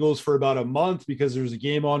watch the Eagles for about a month because there was a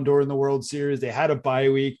game on during the World Series. They had a bye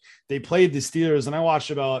week. They played the Steelers, and I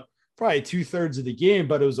watched about probably 2/3 of the game,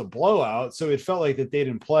 but it was a blowout. So it felt like that they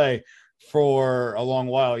didn't play. for a long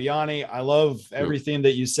while. Yanni, I love everything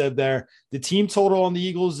that you said there. The team total on the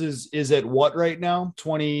Eagles is at what right now?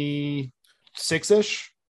 26-ish?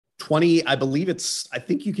 20, I believe I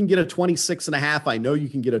think you can get a 26.5. I know you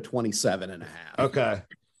can get a 27.5. Okay.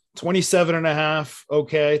 27.5.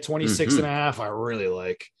 Okay. 26.5. I really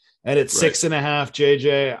like. And at 6.5,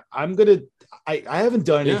 JJ, I haven't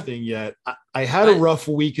done anything yet. I had a rough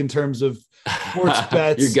week in terms of sports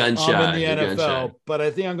bets You're gun shy. in the NFL, but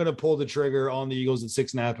I think I'm going to pull the trigger on the Eagles at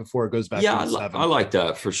 6.5 before it goes back to 7. I like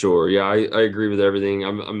that for sure. Yeah, I agree with everything.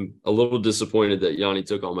 I'm a little disappointed that Yanni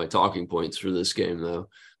took all my talking points for this game, though.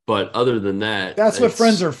 But other than that, that's what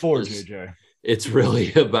friends are for, JJ. It's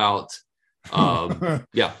really about,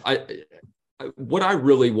 what I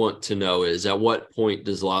really want to know is at what point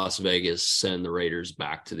does Las Vegas send the Raiders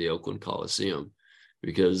back to the Oakland Coliseum?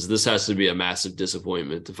 Because this has to be a massive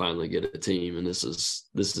disappointment to finally get a team, and this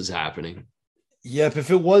is happening. Yep. If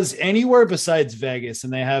it was anywhere besides Vegas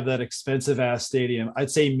and they have that expensive ass stadium, I'd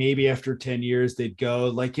say maybe after 10 years they'd go.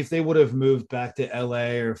 Like if they would have moved back to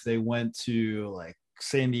LA or if they went to like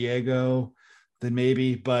San Diego, then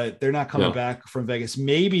maybe, but they're not coming back from Vegas.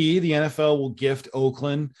 Maybe the NFL will gift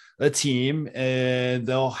Oakland a team and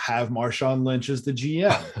they'll have Marshawn Lynch as the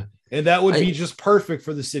GM. And that would be just perfect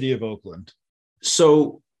for the city of Oakland.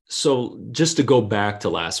 So just to go back to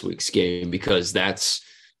last week's game, because that's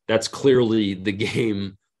clearly the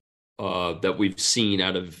game that we've seen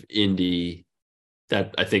out of Indy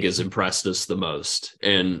that I think has impressed us the most.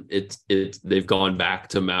 And they've gone back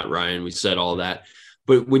to Matt Ryan. We said all that.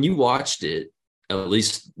 But when you watched it, at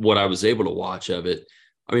least what I was able to watch of it,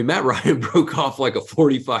 I mean, Matt Ryan broke off like a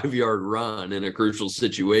 45-yard run in a crucial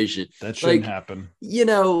situation. That shouldn't happen.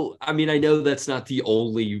 I mean, I know that's not the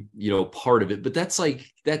only, part of it, but that's like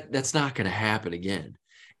that's not going to happen again.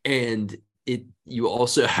 And you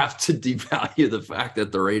also have to devalue the fact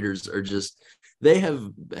that the Raiders are just, they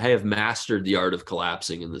have mastered the art of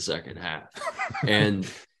collapsing in the second half. And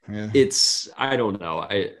I don't know.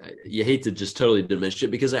 You hate to just totally diminish it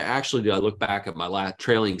because I look back at my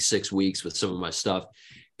trailing 6 weeks with some of my stuff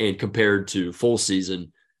and compared to full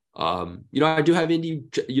season, I do have Indy,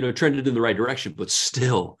 trended in the right direction, but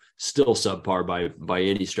still subpar by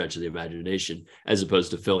any stretch of the imagination, as opposed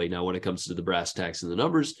to Philly. Now, when it comes to the brass tacks and the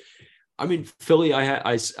numbers, I mean, Philly,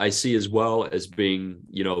 I see as well as being,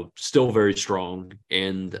 still very strong.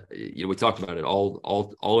 And, we talked about it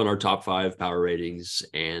all in our top 5 power ratings.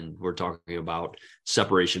 And we're talking about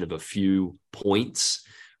separation of a few points,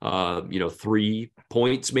 3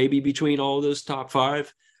 points maybe between all of those top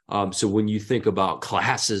 5. So when you think about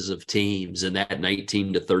classes of teams and that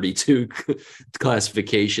 19 to 32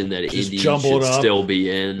 classification that Indy should still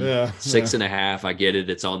be in, 6.5, I get it.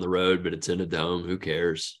 It's on the road, but it's in a dome. Who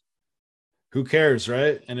cares? Who cares,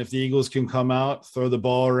 right? And if the Eagles can come out, throw the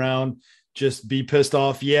ball around, just be pissed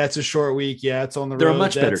off. Yeah, it's a short week. Yeah, it's on the road. They're a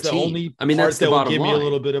much better team. Only part that's the that will give line. me a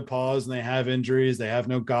little bit of pause. And they have injuries. They have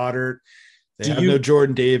no Goddard. They have no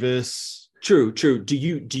Jordan Davis. True. Do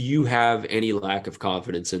you have any lack of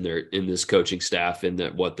confidence in this coaching staff in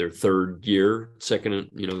that their third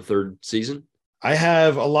season? I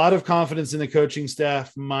have a lot of confidence in the coaching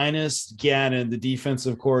staff, minus Gannon, the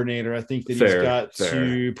defensive coordinator. I think that he's got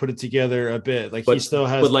to put it together a bit. He still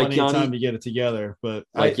has plenty of time to get it together. But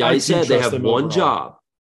I said, they have one job.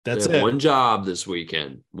 That's it. One job this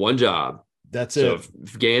weekend. One job. That's it. So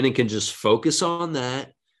if Gannon can just focus on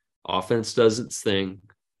that, offense does its thing.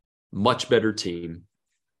 Much better team.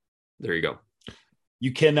 There you go.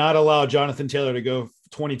 You cannot allow Jonathan Taylor to go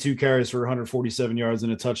 22 carries for 147 yards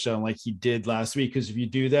and a touchdown like he did last week, because if you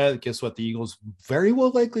do that, guess what? The Eagles very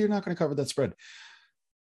well likely are not going to cover that spread.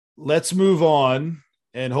 Let's move on.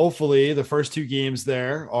 And hopefully the first 2 games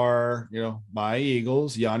there are, my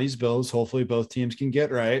Eagles, Yanni's Bills. Hopefully both teams can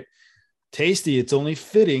get right. Tasty, it's only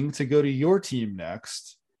fitting to go to your team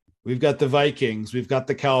next. We've got the Vikings. We've got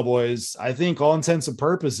the Cowboys. I think all intents and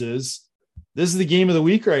purposes, this is the game of the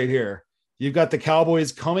week right here. You've got the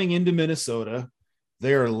Cowboys coming into Minnesota.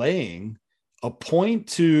 They are laying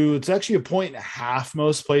it's actually 1.5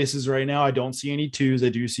 most places right now. I don't see any 2s. I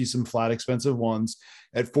do see some flat expensive ones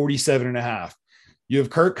at 47.5. You have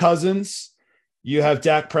Kirk Cousins. You have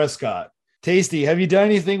Dak Prescott. Tasty, have you done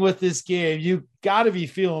anything with this game? You got to be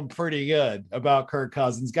feeling pretty good about Kirk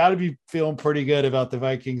Cousins. Got to be feeling pretty good about the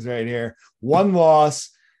Vikings right here. 1 loss.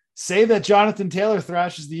 Say that Jonathan Taylor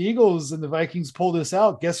thrashes the Eagles and the Vikings pull this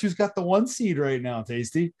out. Guess who's got the 1 seed right now,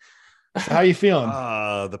 Tasty? How you feeling?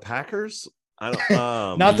 The Packers? I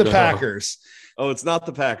don't. Not the Packers. Oh, it's not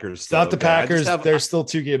the Packers. It's not the Packers. They're still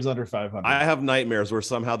 2 games under 500. I have nightmares where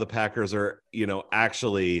somehow the Packers are,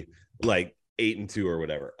 actually like 8-2 or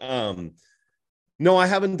whatever. No, I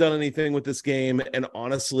haven't done anything with this game, and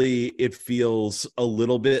honestly, it feels a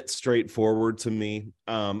little bit straightforward to me.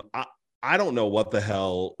 I don't know what the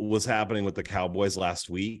hell was happening with the Cowboys last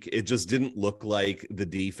week. It just didn't look like the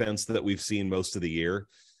defense that we've seen most of the year.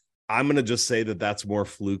 I'm going to just say that that's more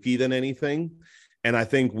fluky than anything. And I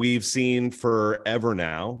think we've seen forever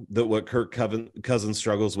now that what Kirk Cousins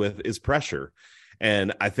struggles with is pressure.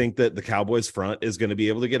 And I think that the Cowboys front is going to be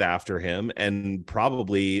able to get after him, and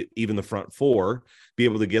probably even the front four be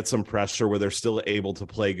able to get some pressure where they're still able to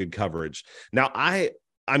play good coverage. Now, I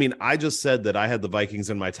mean, I just said that I had the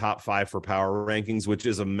Vikings in my top 5 for power rankings, which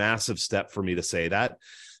is a massive step for me to say that.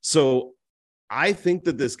 So I think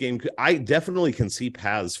that this game, I definitely can see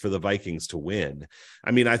paths for the Vikings to win.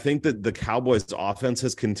 I mean, I think that the Cowboys offense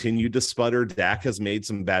has continued to sputter. Dak has made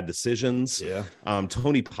some bad decisions. Yeah.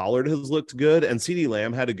 Tony Pollard has looked good, and CeeDee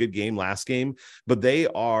Lamb had a good game last game, but they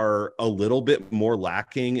are a little bit more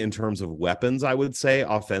lacking in terms of weapons, I would say,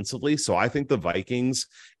 offensively. So I think the Vikings,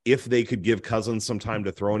 if they could give Cousins some time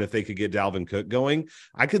to throw, and if they could get Dalvin Cook going,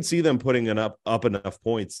 I could see them putting up enough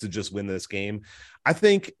points to just win this game. I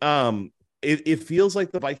think, it feels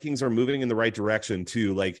like the Vikings are moving in the right direction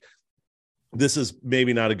too. Like, this is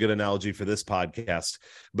maybe not a good analogy for this podcast,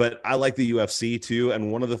 but I like the UFC too.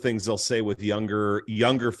 And one of the things they'll say with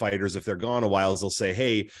younger fighters, if they're gone a while, is they'll say,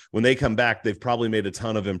 hey, when they come back, they've probably made a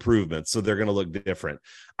ton of improvements, so they're going to look different.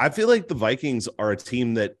 I feel like the Vikings are a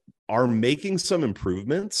team that are making some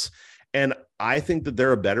improvements, and I think that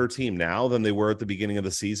they're a better team now than they were at the beginning of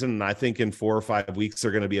the season. And I think in 4 or 5 weeks,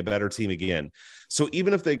 they're going to be a better team again. So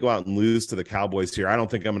even if they go out and lose to the Cowboys here, I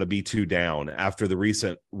don't think I'm going to be too down after the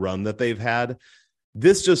recent run that they've had.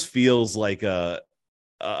 This just feels like a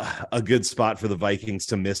good spot for the Vikings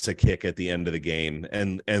to miss a kick at the end of the game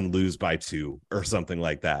and lose by 2 or something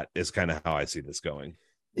like that is kind of how I see this going.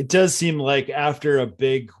 It does seem like after a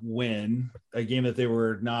big win, a game that they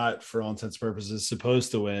were not, for all intents and purposes,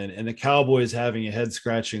 supposed to win, and the Cowboys having a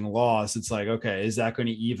head-scratching loss, it's like, okay, is that going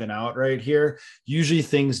to even out right here? Usually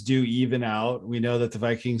things do even out. We know that the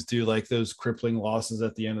Vikings do like those crippling losses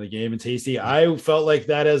at the end of the game. And Tasty, I felt like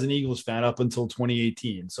that as an Eagles fan up until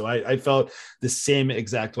 2018. So I felt the same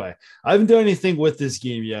exact way. I haven't done anything with this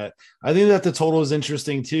game yet. I think that the total is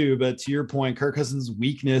interesting too, but to your point, Kirk Cousins'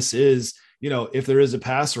 weakness is, if there is a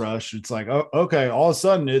pass rush, it's like, oh, okay, all of a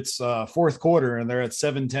sudden it's fourth quarter and they're at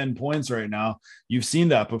 7-10 points right now. You've seen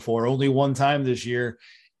that before, only one time this year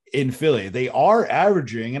in Philly. They are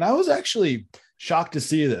averaging, and I was actually shocked to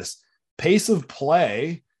see this, pace of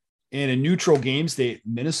play in a neutral game state.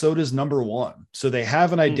 Minnesota's number 1. So they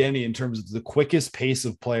have an identity in terms of the quickest pace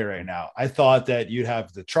of play right now. I thought that you'd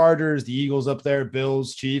have the Chargers, the Eagles up there,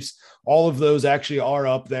 Bills, Chiefs, all of those actually are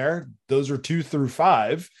up there. Those are 2 through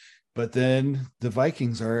 5. But then the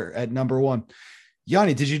Vikings are at number 1.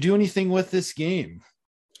 Yanni, did you do anything with this game?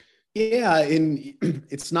 Yeah, and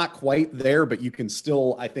it's not quite there, but you can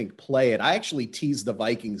still, I think, play it. I actually teased the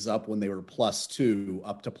Vikings up when they were +2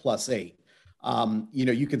 up to +8.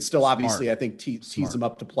 You can still obviously, I think, tease them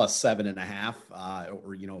up to +7.5,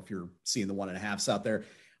 or, if you're seeing the 1.5s out there.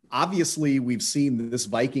 Obviously, we've seen this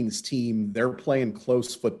Vikings team, they're playing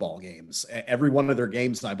close football games. Every one of their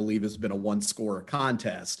games, I believe, has been a 1-score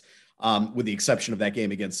contest, with the exception of that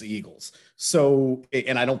game against the Eagles. So,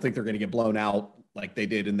 and I don't think they're going to get blown out like they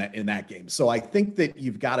did in that game. So I think that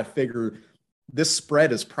you've got to figure this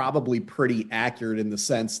spread is probably pretty accurate in the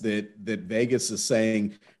sense that Vegas is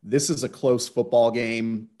saying this is a close football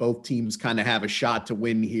game. Both teams kind of have a shot to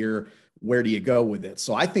win here. Where do you go with it?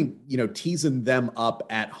 So I think, teasing them up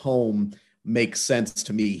at home makes sense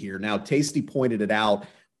to me here. Now, Tasty pointed it out.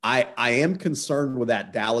 I am concerned with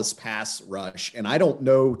that Dallas pass rush. And I don't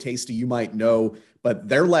know, Tasty, you might know, but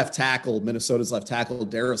their left tackle, Minnesota's left tackle,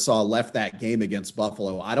 Darisaw, left that game against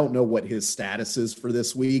Buffalo. I don't know what his status is for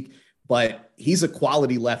this week, but he's a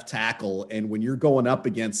quality left tackle. And when you're going up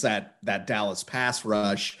against that Dallas pass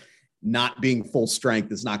rush, not being full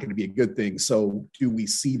strength is not going to be a good thing. So do we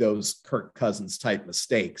see those Kirk Cousins type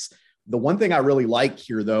mistakes? The one thing I really like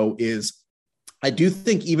here, though, is I do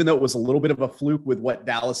think, even though it was a little bit of a fluke with what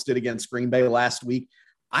Dallas did against Green Bay last week,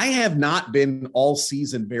 I have not been all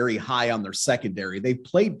season very high on their secondary. They've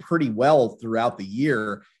played pretty well throughout the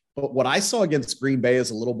year, but what I saw against Green Bay is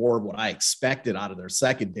a little more of what I expected out of their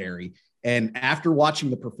secondary. And after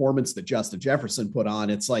watching the performance that Justin Jefferson put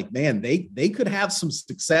on, it's like, man, they could have some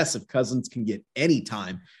success if Cousins can get any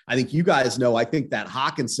time. I think you guys know, I think that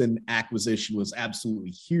Hawkinson acquisition was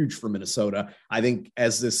absolutely huge for Minnesota. I think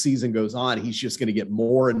as this season goes on, he's just going to get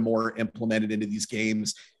more and more implemented into these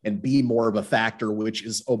games and be more of a factor, which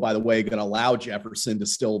is, oh, by the way, going to allow Jefferson to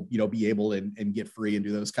still, be able and get free and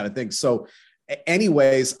do those kind of things. So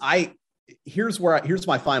anyways, here's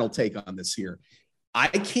my final take on this here. I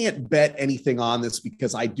can't bet anything on this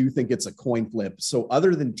because I do think it's a coin flip. So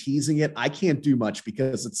other than teasing it, I can't do much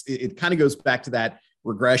because it kind of goes back to that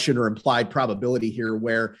regression or implied probability here,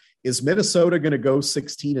 where is Minnesota going to go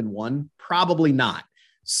 16-1? Probably not.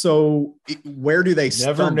 So where do they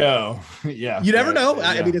never know? Yeah, you never know. Yeah,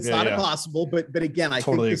 I mean, it's not impossible, but again, I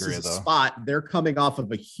totally think this is a spot. They're coming off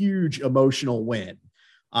of a huge emotional win.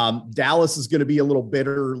 Dallas is going to be a little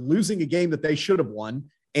bitter, losing a game that they should have won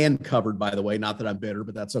and covered, by the way. Not that I'm bitter,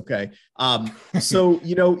 but that's okay. So,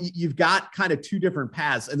 you've got kind of two different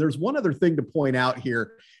paths. And there's one other thing to point out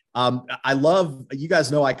here. I love, you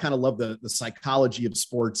guys know, I kind of love the psychology of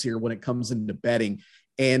sports here when it comes into betting.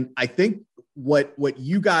 And I think what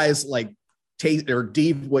you guys like, or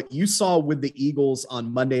Dave, what you saw with the Eagles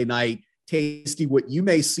on Monday night, Tasty, what you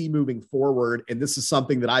may see moving forward, and this is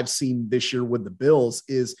something that I've seen this year with the Bills,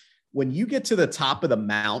 is when you get to the top of the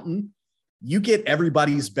mountain, you get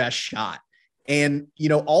everybody's best shot. And,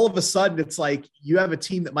 all of a sudden it's like you have a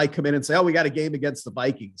team that might come in and say, oh, we got a game against the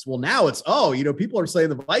Vikings. Well, now it's, people are saying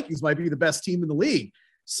the Vikings might be the best team in the league.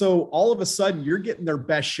 So all of a sudden you're getting their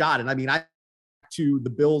best shot. And I mean, to the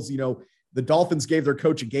Bills, the Dolphins gave their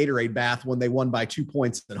coach a Gatorade bath when they won by 2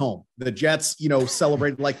 points at home. The Jets,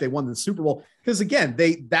 celebrated like they won the Super Bowl. Because again,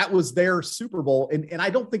 that was their Super Bowl. And I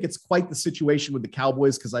don't think it's quite the situation with the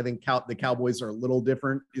Cowboys, because I think the Cowboys are a little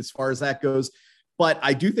different as far as that goes. But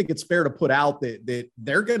I do think it's fair to put out that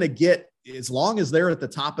they're going to get, as long as they're at the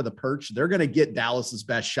top of the perch, they're going to get Dallas's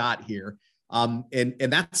best shot here. And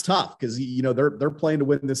that's tough because, they're playing to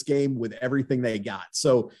win this game with everything they got.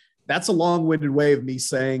 So that's a long-winded way of me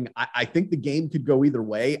saying I think the game could go either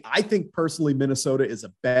way. I think personally Minnesota is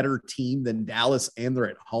a better team than Dallas, and they're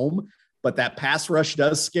at home. But that pass rush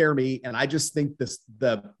does scare me, and I just think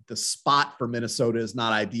the spot for Minnesota is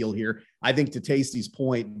not ideal here. I think to Tasty's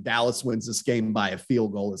point, Dallas wins this game by a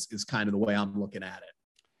field goal is kind of the way I'm looking at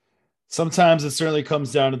it. Sometimes it certainly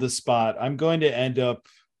comes down to the spot. I'm going to end up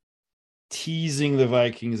teasing the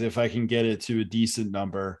Vikings if I can get it to a decent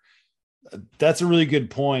number. That's a really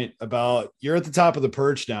good point about you're at the top of the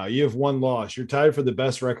perch now. You have one loss. You're tied for the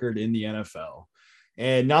best record in the NFL.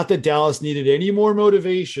 And not that Dallas needed any more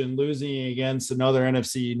motivation losing against another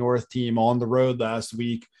NFC North team on the road last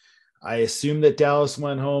week. I assume that Dallas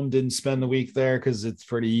went home, didn't spend the week there because it's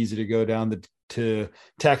pretty easy to go down to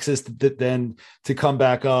Texas, then to come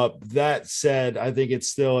back up. That said, I think it's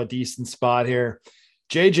still a decent spot here.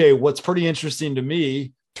 JJ, what's pretty interesting to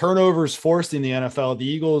me, turnovers forced in the NFL. The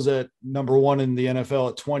Eagles at number 1 in the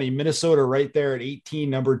NFL at 20, Minnesota right there at 18,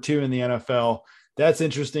 number 2 in the NFL. That's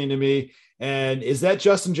interesting to me. And is that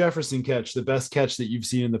Justin Jefferson catch the best catch that you've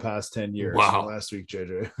seen in the past 10 years? Wow. Last week,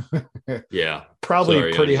 JJ. Yeah.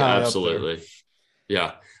 Probably pretty high. Absolutely. Up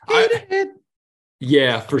there. Yeah.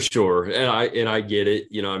 Yeah, for sure. And I get it.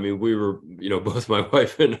 I mean, we were, both my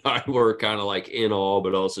wife and I were kind of like in awe,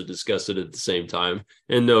 but also disgusted at the same time.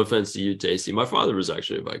 And no offense to you, Tasty. My father was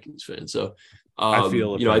actually a Vikings fan. So, I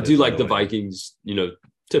feel, I do like the Vikings,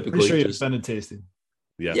 typically. Pretty sure you offended Tasty.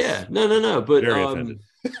 Yes. Yeah. No. But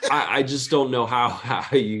I just don't know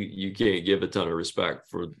how you can't give a ton of respect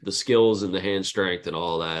for the skills and the hand strength and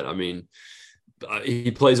all that. I mean,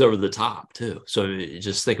 he plays over the top too. So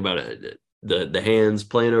just think about it. The hands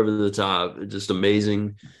playing over the top, just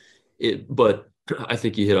amazing. But I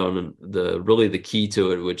think you hit on the key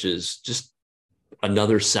to it, which is just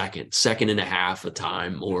another second and a half a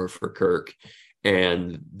time more for Kirk.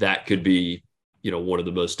 And that could be, one of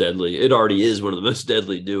the most deadly. It already is one of the most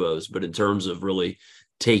deadly duos, but in terms of really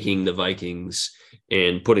taking the Vikings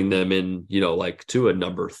and putting them in, like to a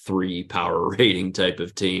number 3 power rating type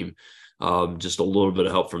of team, just a little bit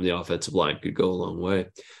of help from the offensive line could go a long way.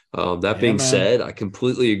 That being said, I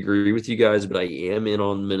completely agree with you guys, but I am in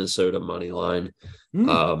on Minnesota money line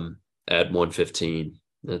at 115.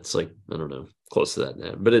 That's like, I don't know, close to that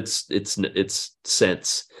now, but it's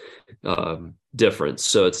cents difference.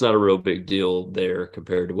 So it's not a real big deal there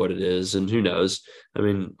compared to what it is. And who knows? I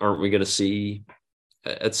mean, aren't we going to see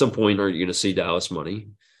at some point, aren't you going to see Dallas money?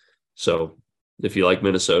 So if you like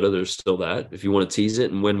Minnesota, there's still that. If you want to tease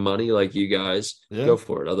it and win money like you guys, go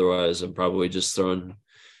for it. Otherwise, I'm probably just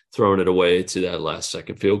throwing it away to that last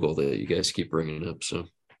second field goal that you guys keep bringing up. So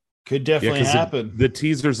could definitely happen. The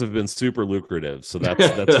teasers have been super lucrative. So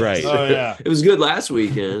that's right. Oh yeah. It was good last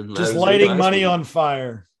weekend. Just lighting money on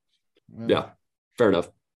fire. Yeah. Fair enough.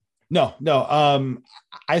 No.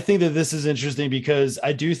 I think that this is interesting because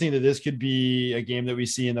I do think that this could be a game that we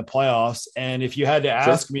see in the playoffs. And if you had to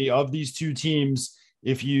ask me of these two teams,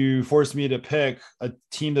 if you forced me to pick a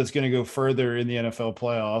team that's going to go further in the NFL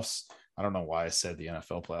playoffs, I don't know why I said the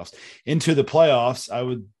NFL playoffs, into the playoffs, I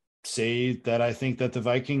would say that I think that the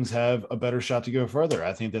Vikings have a better shot to go further.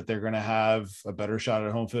 I think that they're going to have a better shot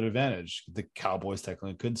at home field advantage. The Cowboys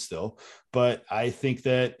technically could still, but I think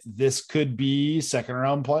that this could be second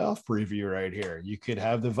round playoff preview right here. You could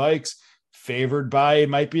have the Vikes favored by, it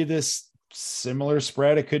might be this similar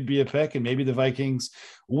spread. It could be a pick, and maybe the Vikings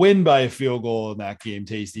win by a field goal in that game,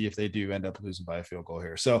 Tasty, if they do end up losing by a field goal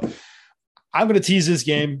here. So I'm going to tease this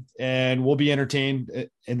game and we'll be entertained,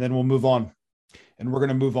 and then we'll move on. And we're going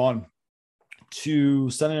to move on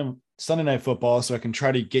to Sunday Night Football, so I can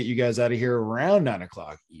try to get you guys out of here around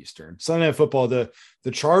 9:00 Eastern. Sunday Night Football, the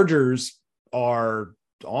Chargers are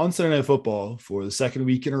on Sunday Night Football for the second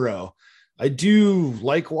week in a row. I do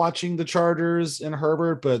like watching the Chargers and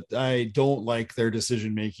Herbert, but I don't like their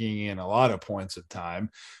decision-making in a lot of points of time.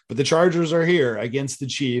 But the Chargers are here against the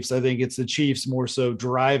Chiefs. I think it's the Chiefs more so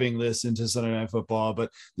driving this into Sunday Night Football,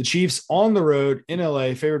 but the Chiefs on the road in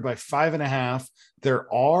LA favored by 5.5.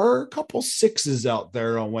 There are a couple sixes out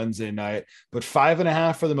there on Wednesday night, but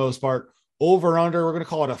 5.5 for the most part. Over under, we're going to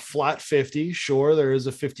call it a flat 50. Sure, there is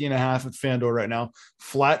a 50.5 at FanDuel right now.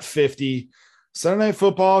 Flat 50. Sunday Night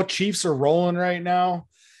Football, Chiefs are rolling right now.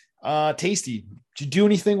 Tasty, did you do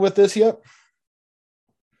anything with this yet?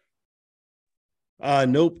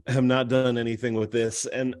 Nope, have not done anything with this,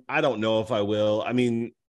 and I don't know if I will. I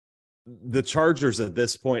mean, the Chargers at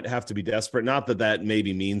this point have to be desperate. Not that that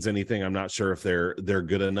maybe means anything. I'm not sure if they're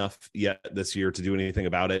good enough yet this year to do anything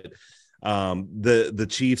about it. The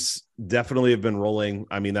Chiefs definitely have been rolling.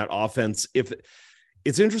 I mean, that offense, if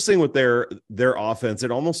it's interesting with their offense, it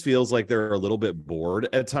almost feels like they're a little bit bored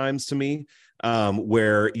at times to me,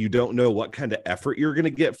 where you don't know what kind of effort you're going to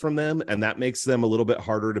get from them. And that makes them a little bit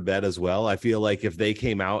harder to bet as well. I feel like if they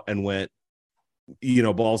came out and went,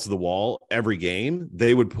 balls to the wall every game,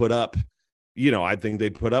 they would put up, I think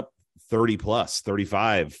they'd put up 30 plus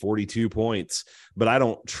 35, 42 points, but I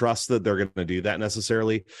don't trust that they're going to do that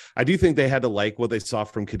necessarily. I do think they had to like what they saw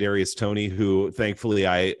from Kadarius Toney, who thankfully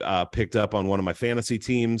I picked up on one of my fantasy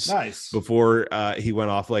teams before he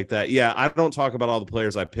went off like that. Yeah. I don't talk about all the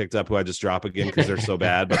players I picked up who I just drop again because they're so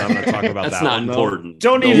bad, but I'm going to talk about That's that. not important.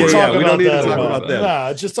 Don't need to talk about them.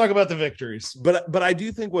 Nah, just talk about the victories. But I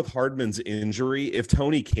do think with Hardman's injury, if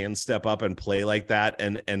Toney can step up and play like that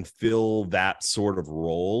and fill that sort of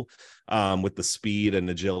role, with the speed and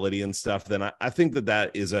agility and stuff, then I think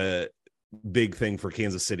that is a big thing for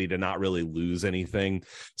Kansas City to not really lose anything.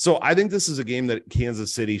 So I think this is a game that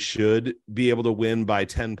Kansas City should be able to win by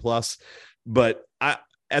 10 plus. But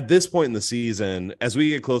at this point in the season, as we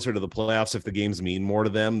get closer to the playoffs, if the games mean more to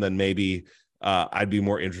them, then maybe I'd be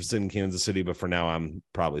more interested in Kansas City. But for now, I'm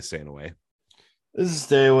probably staying away. This is a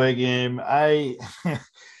stay away game.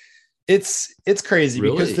 It's crazy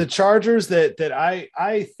because the Chargers that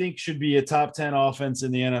I think should be a top 10 offense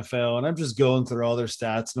in the NFL, and I'm just going through all their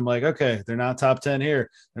stats and I'm like, okay, they're not top 10 here.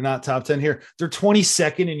 They're not top 10 here. They're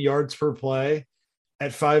 22nd in yards per play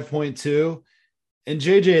at 5.2. And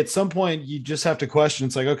JJ, at some point you just have to question.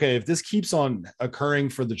 It's like, okay, if this keeps on occurring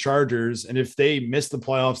for the Chargers, and if they miss the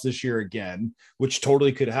playoffs this year again, which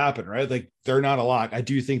totally could happen, right? Like, they're not a lock. I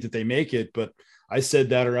do think that they make it, but I said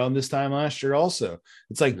that around this time last year also.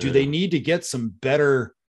 It's like, do they need to get some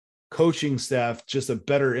better coaching staff, just a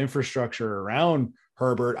better infrastructure around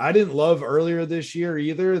Herbert? I didn't love earlier this year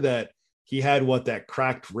either that he had that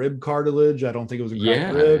cracked rib cartilage. I don't think it was a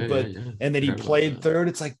cracked rib, but and then he played third.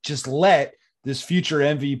 It's like, just let this future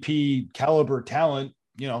MVP caliber talent,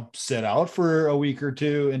 sit out for a week or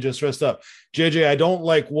two and just rest up. JJ, I don't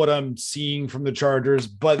like what I'm seeing from the Chargers,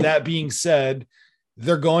 but that being said,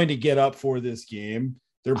 they're going to get up for this game.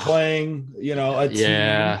 They're playing, a team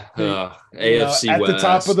AFC at West. the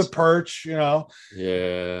top of the perch,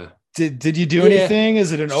 Yeah. Did you do anything?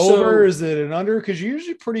 Is it an over? Is it an under? Because you're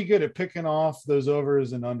usually pretty good at picking off those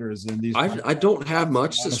overs and unders in these. I don't have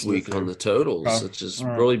much this week on the totals. It's just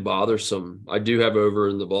really bothersome. I do have over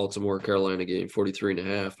in the Baltimore Carolina game,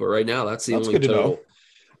 43.5, but right now that's the only total.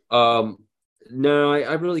 No,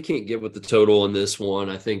 I really can't get with the total in this one.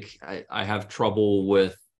 I think I have trouble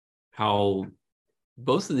with how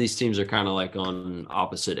both of these teams are kind of like on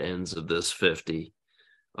opposite ends of this 50,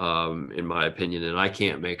 in my opinion. And I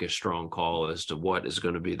can't make a strong call as to what is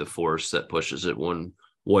going to be the force that pushes it one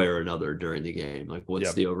way or another during the game. Like,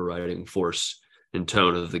 what's the overriding force and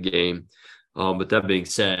tone of the game? But that being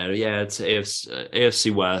said, it's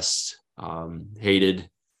AFC West, hated.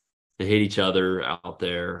 They hate each other out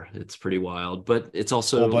there. It's pretty wild, but it's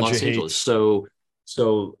also Los Angeles. So,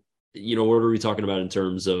 what are we talking about in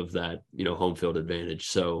terms of that, home field advantage?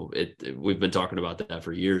 So we've been talking about that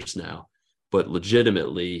for years now, but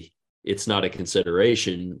legitimately it's not a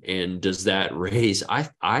consideration. And does that raise,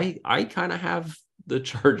 I kind of have the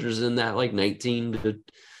Chargers in that like 19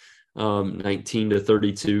 to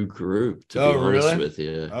 32 group, to be honest with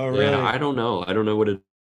you. Oh, really? Yeah, I don't know. I don't know what it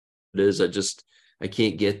is. I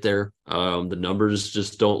can't get there. The numbers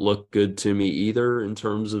just don't look good to me either in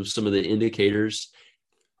terms of some of the indicators.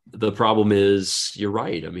 The problem is, you're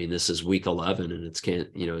right. I mean, this is week 11 and it's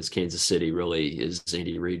Kansas City really, is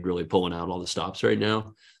Andy Reid really pulling out all the stops right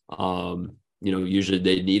now? Usually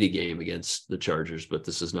they need a game against the Chargers, but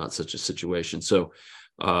this is not such a situation. So,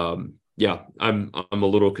 yeah, I'm a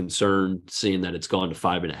little concerned seeing that it's gone to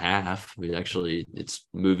 5.5. It's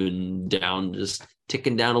moving down, just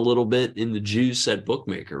ticking down a little bit in the juice at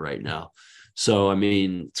bookmaker right now. So, I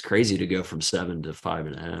mean, it's crazy to go from 7 to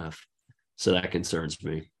 5.5. So that concerns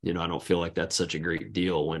me. I don't feel like that's such a great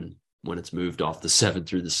deal when it's moved off the 7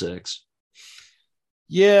 through the 6.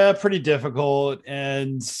 Yeah, pretty difficult.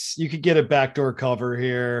 And you could get a backdoor cover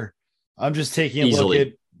here. I'm just taking a look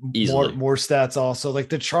at more stats also. Like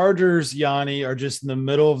the Chargers, Yanni, are just in the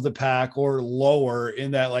middle of the pack or lower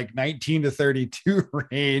in that like 19 to 32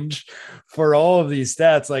 range for all of these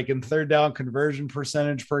stats, like in third down conversion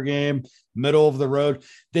percentage per game, middle of the road.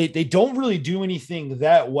 They don't really do anything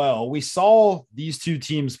that well. We saw these two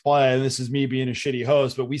teams play, and this is me being a shitty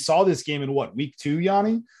host, but we saw this game in week 2,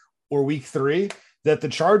 Yanni, or week 3, that the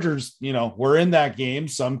Chargers, were in that game.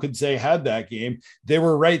 Some could say had that game. They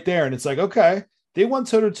were right there. And it's like, okay, they went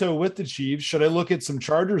toe-to-toe with the Chiefs. Should I look at some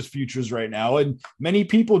Chargers futures right now? And many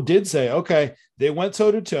people did say, okay, they went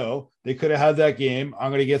toe-to-toe. They could have had that game.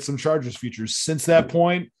 I'm going to get some Chargers futures. Since that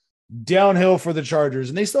point, downhill for the Chargers.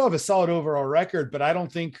 And they still have a solid overall record, but I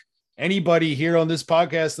don't think anybody here on this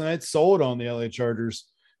podcast tonight sold on the LA Chargers.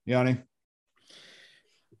 Yanni?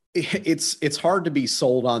 It's hard to be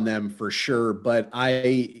sold on them for sure, but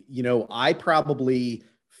I probably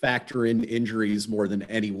factor in injuries more than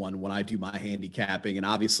anyone when I do my handicapping. And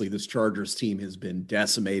obviously this Chargers team has been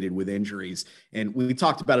decimated with injuries. And we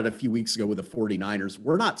talked about it a few weeks ago with the 49ers.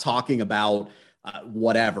 We're not talking about a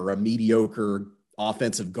mediocre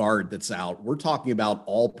offensive guard that's out. We're talking about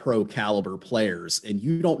all pro caliber players. And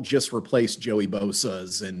you don't just replace Joey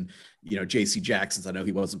Bosa's and, JC Jackson's. I know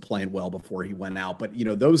he wasn't playing well before he went out, but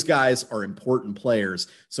those guys are important players.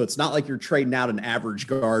 So it's not like you're trading out an average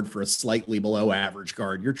guard for a slightly below average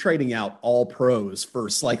guard. You're trading out all pros for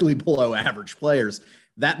slightly below average players.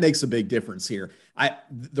 That makes a big difference here.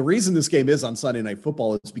 The reason this game is on Sunday Night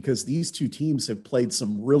Football is because these two teams have played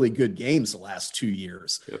some really good games the last 2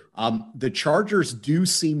 years. Yep. The Chargers do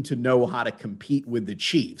seem to know how to compete with the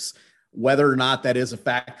Chiefs. Whether or not that is a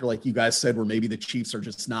factor, like you guys said, where maybe the Chiefs are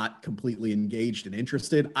just not completely engaged and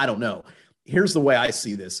interested, I don't know. Here's the way I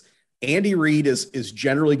see this. Andy Reid is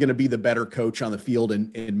generally going to be the better coach on the field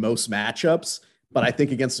in most matchups. But I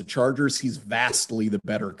think against the Chargers, he's vastly the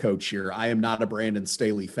better coach here. I am not a Brandon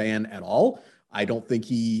Staley fan at all. I don't think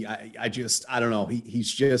I don't know.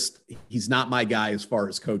 He's not my guy as far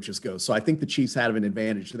as coaches go. So I think the Chiefs have an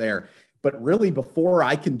advantage there. But really, before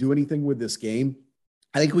I can do anything with this game,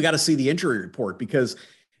 I think we got to see the injury report, because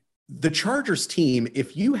the Chargers team,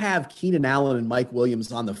 if you have Keenan Allen and Mike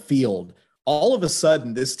Williams on the field, all of a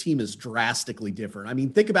sudden this team is drastically different. I mean,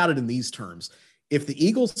 think about it in these terms. If the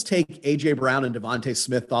Eagles take A.J. Brown and Devontae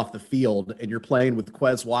Smith off the field and you're playing with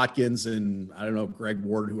Quez Watkins and, I don't know, Greg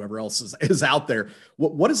Ward, whoever else is out there,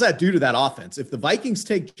 what does that do to that offense? If the Vikings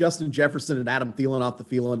take Justin Jefferson and Adam Thielen off the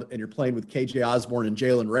field and you're playing with K.J. Osborne and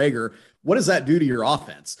Jalen Reagor, what does that do to your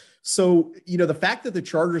offense? So, the fact that the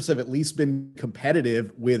Chargers have at least been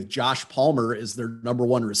competitive with Josh Palmer as their number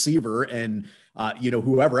one receiver and,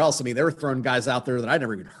 whoever else, I mean, they were throwing guys out there that I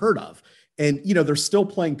never even heard of. And, they're still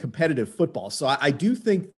playing competitive football. So I do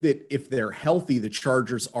think that if they're healthy, the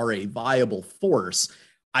Chargers are a viable force.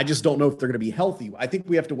 I just don't know if they're going to be healthy. I think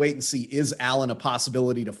we have to wait and see, is Allen a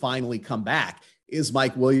possibility to finally come back? Is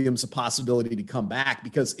Mike Williams a possibility to come back?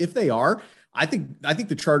 Because if they are, I think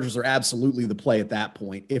the Chargers are absolutely the play at that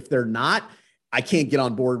point. If they're not, I can't get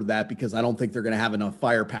on board with that because I don't think they're going to have enough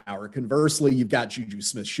firepower. Conversely, you've got Juju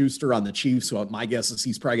Smith-Schuster on the Chiefs, so my guess is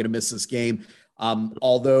he's probably going to miss this game.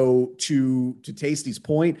 Although to Tasty's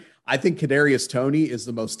point, I think Kadarius Toney is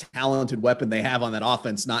the most talented weapon they have on that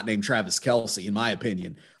offense, not named Travis Kelce, in my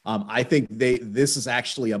opinion. I think this is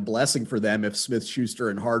actually a blessing for them if Smith-Schuster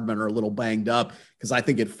and Hardman are a little banged up, because I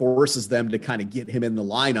think it forces them to kind of get him in the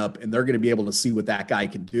lineup, and they're going to be able to see what that guy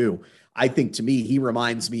can do. I think, to me, he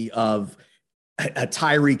reminds me of a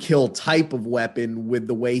Tyreek Hill type of weapon with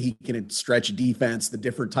the way he can stretch defense, the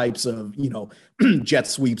different types of, jet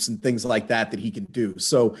sweeps and things like that he can do.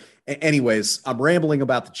 So anyways, I'm rambling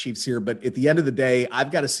about the Chiefs here, but at the end of the day, I've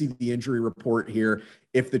got to see the injury report here.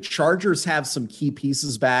 If the Chargers have some key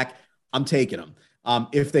pieces back, I'm taking them.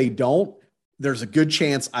 If they don't, there's a good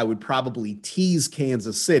chance I would probably tease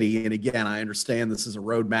Kansas City. And again, I understand this is a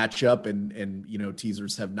road matchup, and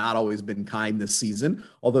teasers have not always been kind this season.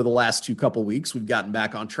 Although the last couple weeks we've gotten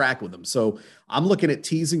back on track with them. So I'm looking at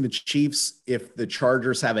teasing the Chiefs if the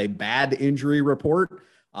Chargers have a bad injury report.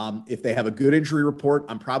 If they have a good injury report,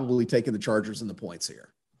 I'm probably taking the Chargers in the points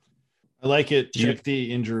here. I like it. Check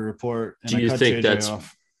the injury report. And do you think that's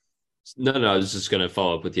off. No, I was just going to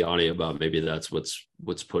follow up with Yanni about maybe that's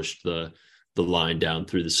what's pushed the line down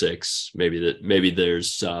through the 6. Maybe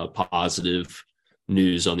there's positive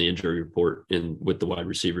news on the injury report with the wide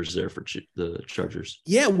receivers there for the Chargers.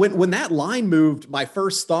 Yeah, when that line moved, my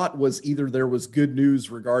first thought was either there was good news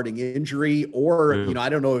regarding injury, or I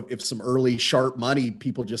don't know if some early sharp money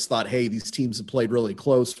people just thought, hey, these teams have played really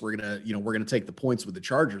close. We're gonna take the points with the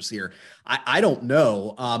Chargers here. I don't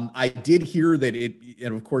know. I did hear that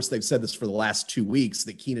and of course they've said this for the last 2 weeks,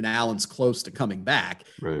 that Keenan Allen's close to coming back.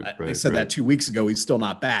 They said that 2 weeks ago. He's still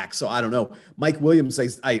not back, so I don't know. Mike Williams,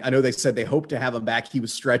 I know they said they hope to have him back. He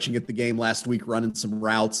was stretching at the game last week, running some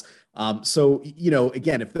routes. So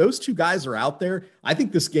again, if those two guys are out there, I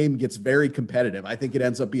think this game gets very competitive. I think it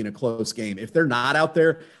ends up being a close game. If they're not out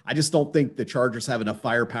there, I just don't think the Chargers have enough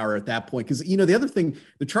firepower at that point. Because, the other thing,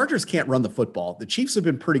 the Chargers can't run the football. The Chiefs have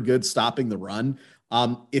been pretty good stopping the run.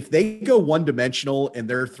 If they go one-dimensional and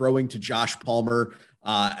they're throwing to Josh Palmer,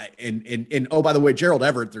 and oh, by the way, Gerald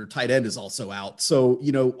Everett, their tight end, is also out. So,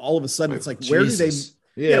 all of a sudden it's like, where do they...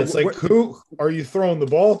 Yeah, it's like, who are you throwing the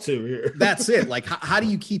ball to here? That's it. Like, how do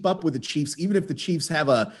you keep up with the Chiefs? Even if the Chiefs have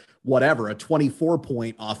a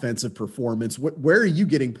 24-point offensive performance, where are you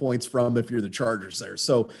getting points from if you're the Chargers there?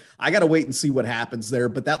 So I got to wait and see what happens there.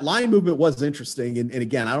 But that line movement was interesting. And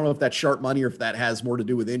again, I don't know if that's sharp money or if that has more to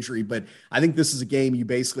do with injury, but I think this is a game you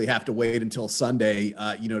basically have to wait until Sunday,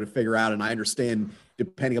 to figure out. And I understand,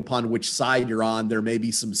 depending upon which side you're on, there may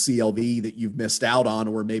be some CLV that you've missed out on,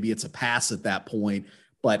 or maybe it's a pass at that point.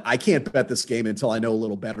 But I can't bet this game until I know a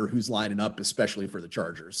little better who's lining up, especially for the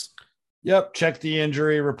Chargers. Yep. Check the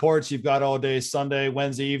injury reports. You've got all day Sunday,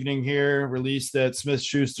 Wednesday evening here, released that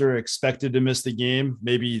Smith-Schuster expected to miss the game.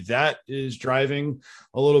 Maybe that is driving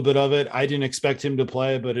a little bit of it. I didn't expect him to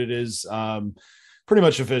play, but it is pretty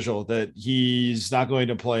much official that he's not going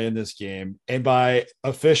to play in this game. And by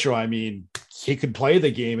official, I mean he could play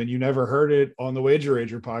the game, and you never heard it on the Wager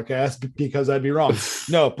Rager podcast because I'd be wrong.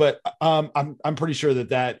 No, but I'm pretty sure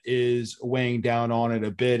that is weighing down on it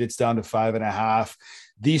a bit. It's down to 5.5.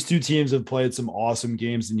 These two teams have played some awesome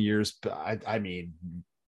games in years. But I mean,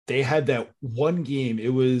 they had that one game.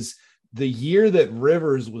 It was the year that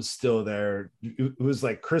Rivers was still there. It was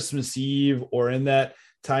like Christmas Eve or in that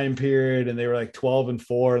time period, and they were like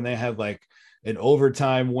 12-4, and they had like an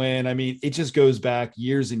overtime win. I mean, it just goes back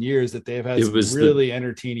years and years that they've had some really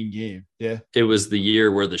entertaining game. Yeah. It was the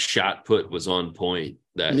year where the shot put was on point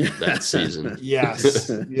that season.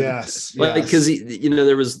 Yes. Because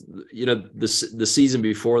there was, the season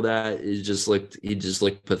before that, he just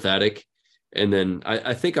looked pathetic. And then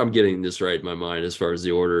I think I'm getting this right in my mind as far as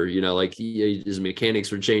the order, his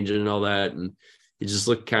mechanics were changing and all that. And he just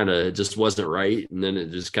looked just wasn't right. And then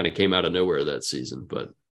it just kind of came out of nowhere that season.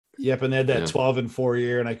 But yep, and they had that 12-4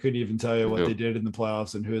 year, and I couldn't even tell you what they did in the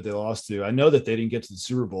playoffs and who they lost to. I know that they didn't get to the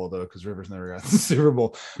Super Bowl, though, because Rivers never got to the Super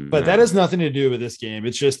Bowl. But that has nothing to do with this game.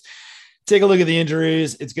 It's just take a look at the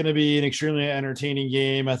injuries. It's going to be an extremely entertaining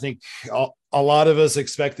game. I think a lot of us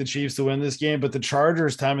expect the Chiefs to win this game, but the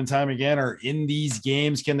Chargers time and time again are in these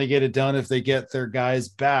games. Can they get it done? If they get their guys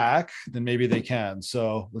back, then maybe they can.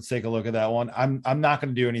 So let's take a look at that one. I'm not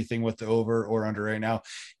going to do anything with the over or under right now.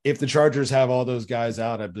 If the Chargers have all those guys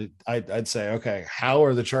out, I'd say, okay, how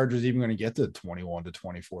are the Chargers even going to get to 21 to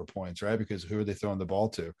 24 points, right? Because who are they throwing the ball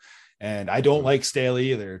to? And I don't like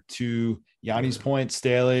Staley either. To Yanni's point,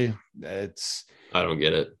 Staley, I don't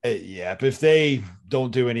get it. Yeah, but if they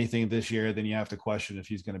don't do anything this year, then you have to question if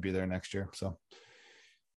he's going to be there next year. So,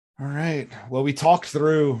 all right. Well, we talked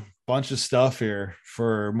through a bunch of stuff here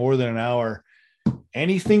for more than an hour.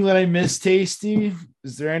 Anything that I missed, Tasty?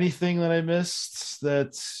 Is there anything that I missed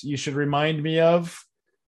that you should remind me of?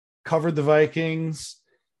 Covered the Vikings.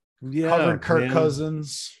 Yeah, covered Kirk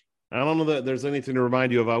Cousins. I don't know that there's anything to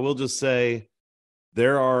remind you of. I will just say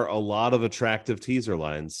there are a lot of attractive teaser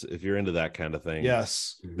lines if you're into that kind of thing.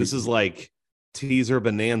 Yes. This is like teaser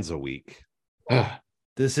bonanza week.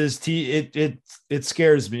 This is it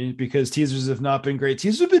scares me because teasers have not been great.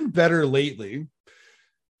 Teasers have been better lately,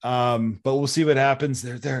 But we'll see what happens.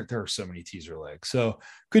 There are so many teaser legs. So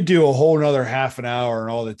could do a whole nother half an hour and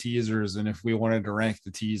all the teasers. And if we wanted to rank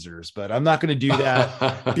the teasers, but I'm not going to do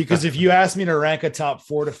that because if you ask me to rank a top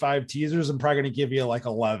 4 to 5 teasers, I'm probably going to give you like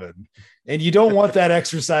 11. And you don't want that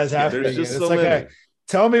exercise happening. It's so like,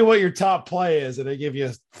 tell me what your top play is. And I give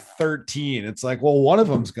you 13. It's like, well, one of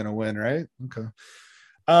them's going to win, right? Okay.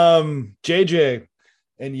 JJ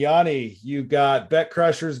and Yanni, you got bet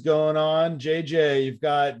crushers going on. JJ, you've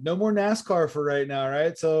got no more NASCAR for right now,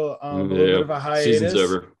 right? So a little bit of a hiatus. Season's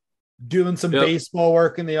over. Doing some baseball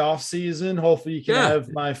work in the off season. Hopefully you can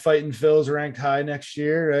have my Fighting Phils ranked high next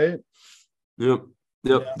year, right?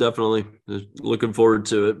 Yep, definitely. Looking forward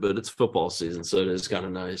to it, but it's football season, so it is kind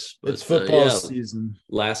of nice. But, it's football season.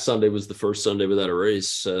 Last Sunday was the first Sunday without a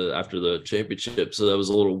race after the championship, so that was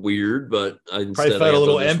a little weird. But instead I got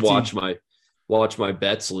to just watch my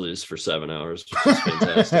bets lose for 7 hours, which is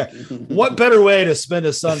fantastic. What better way to spend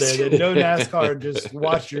a Sunday than no NASCAR and just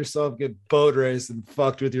watch yourself get boat raced and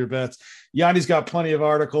fucked with your bets? Yanni's got plenty of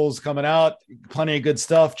articles coming out, plenty of good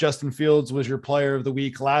stuff. Justin Fields was your player of the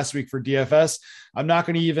week last week for DFS. I'm not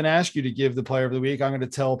going to even ask you to give the player of the week. I'm going to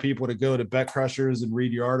tell people to go to Bet Crushers and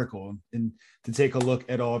read your article and to take a look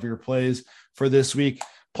at all of your plays for this week.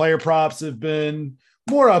 Player props have been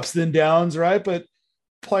more ups than downs, right? But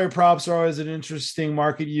player props are always an interesting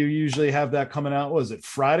market. You usually have that coming out. Was it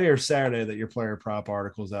Friday or Saturday that your player prop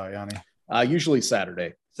article's out, Yanni? Usually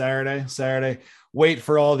Saturday. Saturday. Wait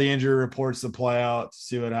for all the injury reports to play out to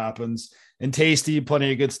see what happens. And Tasty,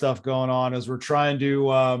 plenty of good stuff going on as we're trying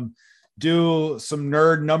to do some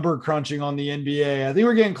nerd number crunching on the NBA. I think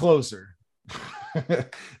we're getting closer. I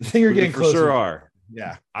think we're getting closer. For sure are.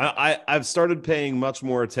 Yeah. I've started paying much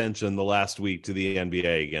more attention the last week to the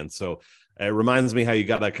NBA again. So it reminds me how you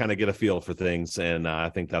got to kind of get a feel for things. And I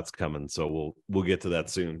think that's coming. So we'll get to that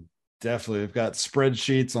soon. Definitely. We've got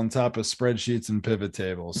spreadsheets on top of spreadsheets and pivot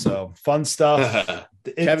tables. So fun stuff.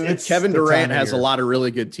 Kevin Durant has a lot of really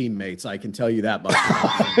good teammates. I can tell you that much.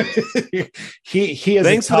 he has.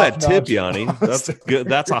 Thanks for that tip, Yanni. That's good.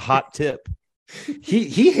 That's a hot tip.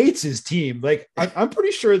 He hates his team. Like I'm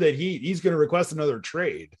pretty sure that he's going to request another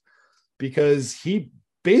trade because he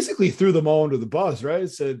basically threw them all under the bus, right?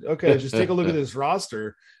 Said, okay, just take a look at this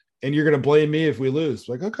roster and you're going to blame me if we lose.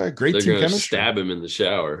 Like, okay, great team chemistry. Stab him in the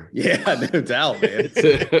shower. Yeah, no doubt, man.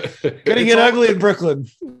 Going to get ugly in Brooklyn.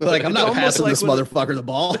 Like, I'm not passing this motherfucker the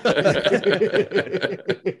ball.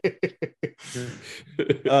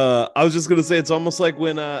 I was just going to say, it's almost like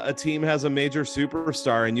when a team has a major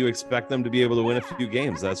superstar and you expect them to be able to win a few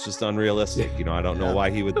games. That's just unrealistic. You know, I don't know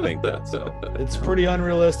why he would think that. So it's pretty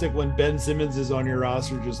unrealistic when Ben Simmons is on your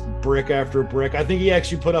roster, just brick after brick. I think he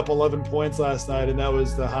actually put up 11 points last night, and that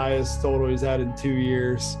was the highest total he's had in 2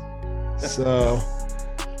 years. So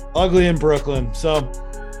ugly in Brooklyn. So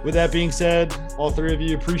with that being said, all three of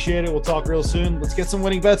you appreciate it. We'll talk real soon. Let's get some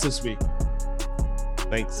winning bets this week.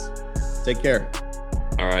 Thanks. Take care.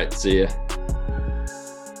 All right. See ya.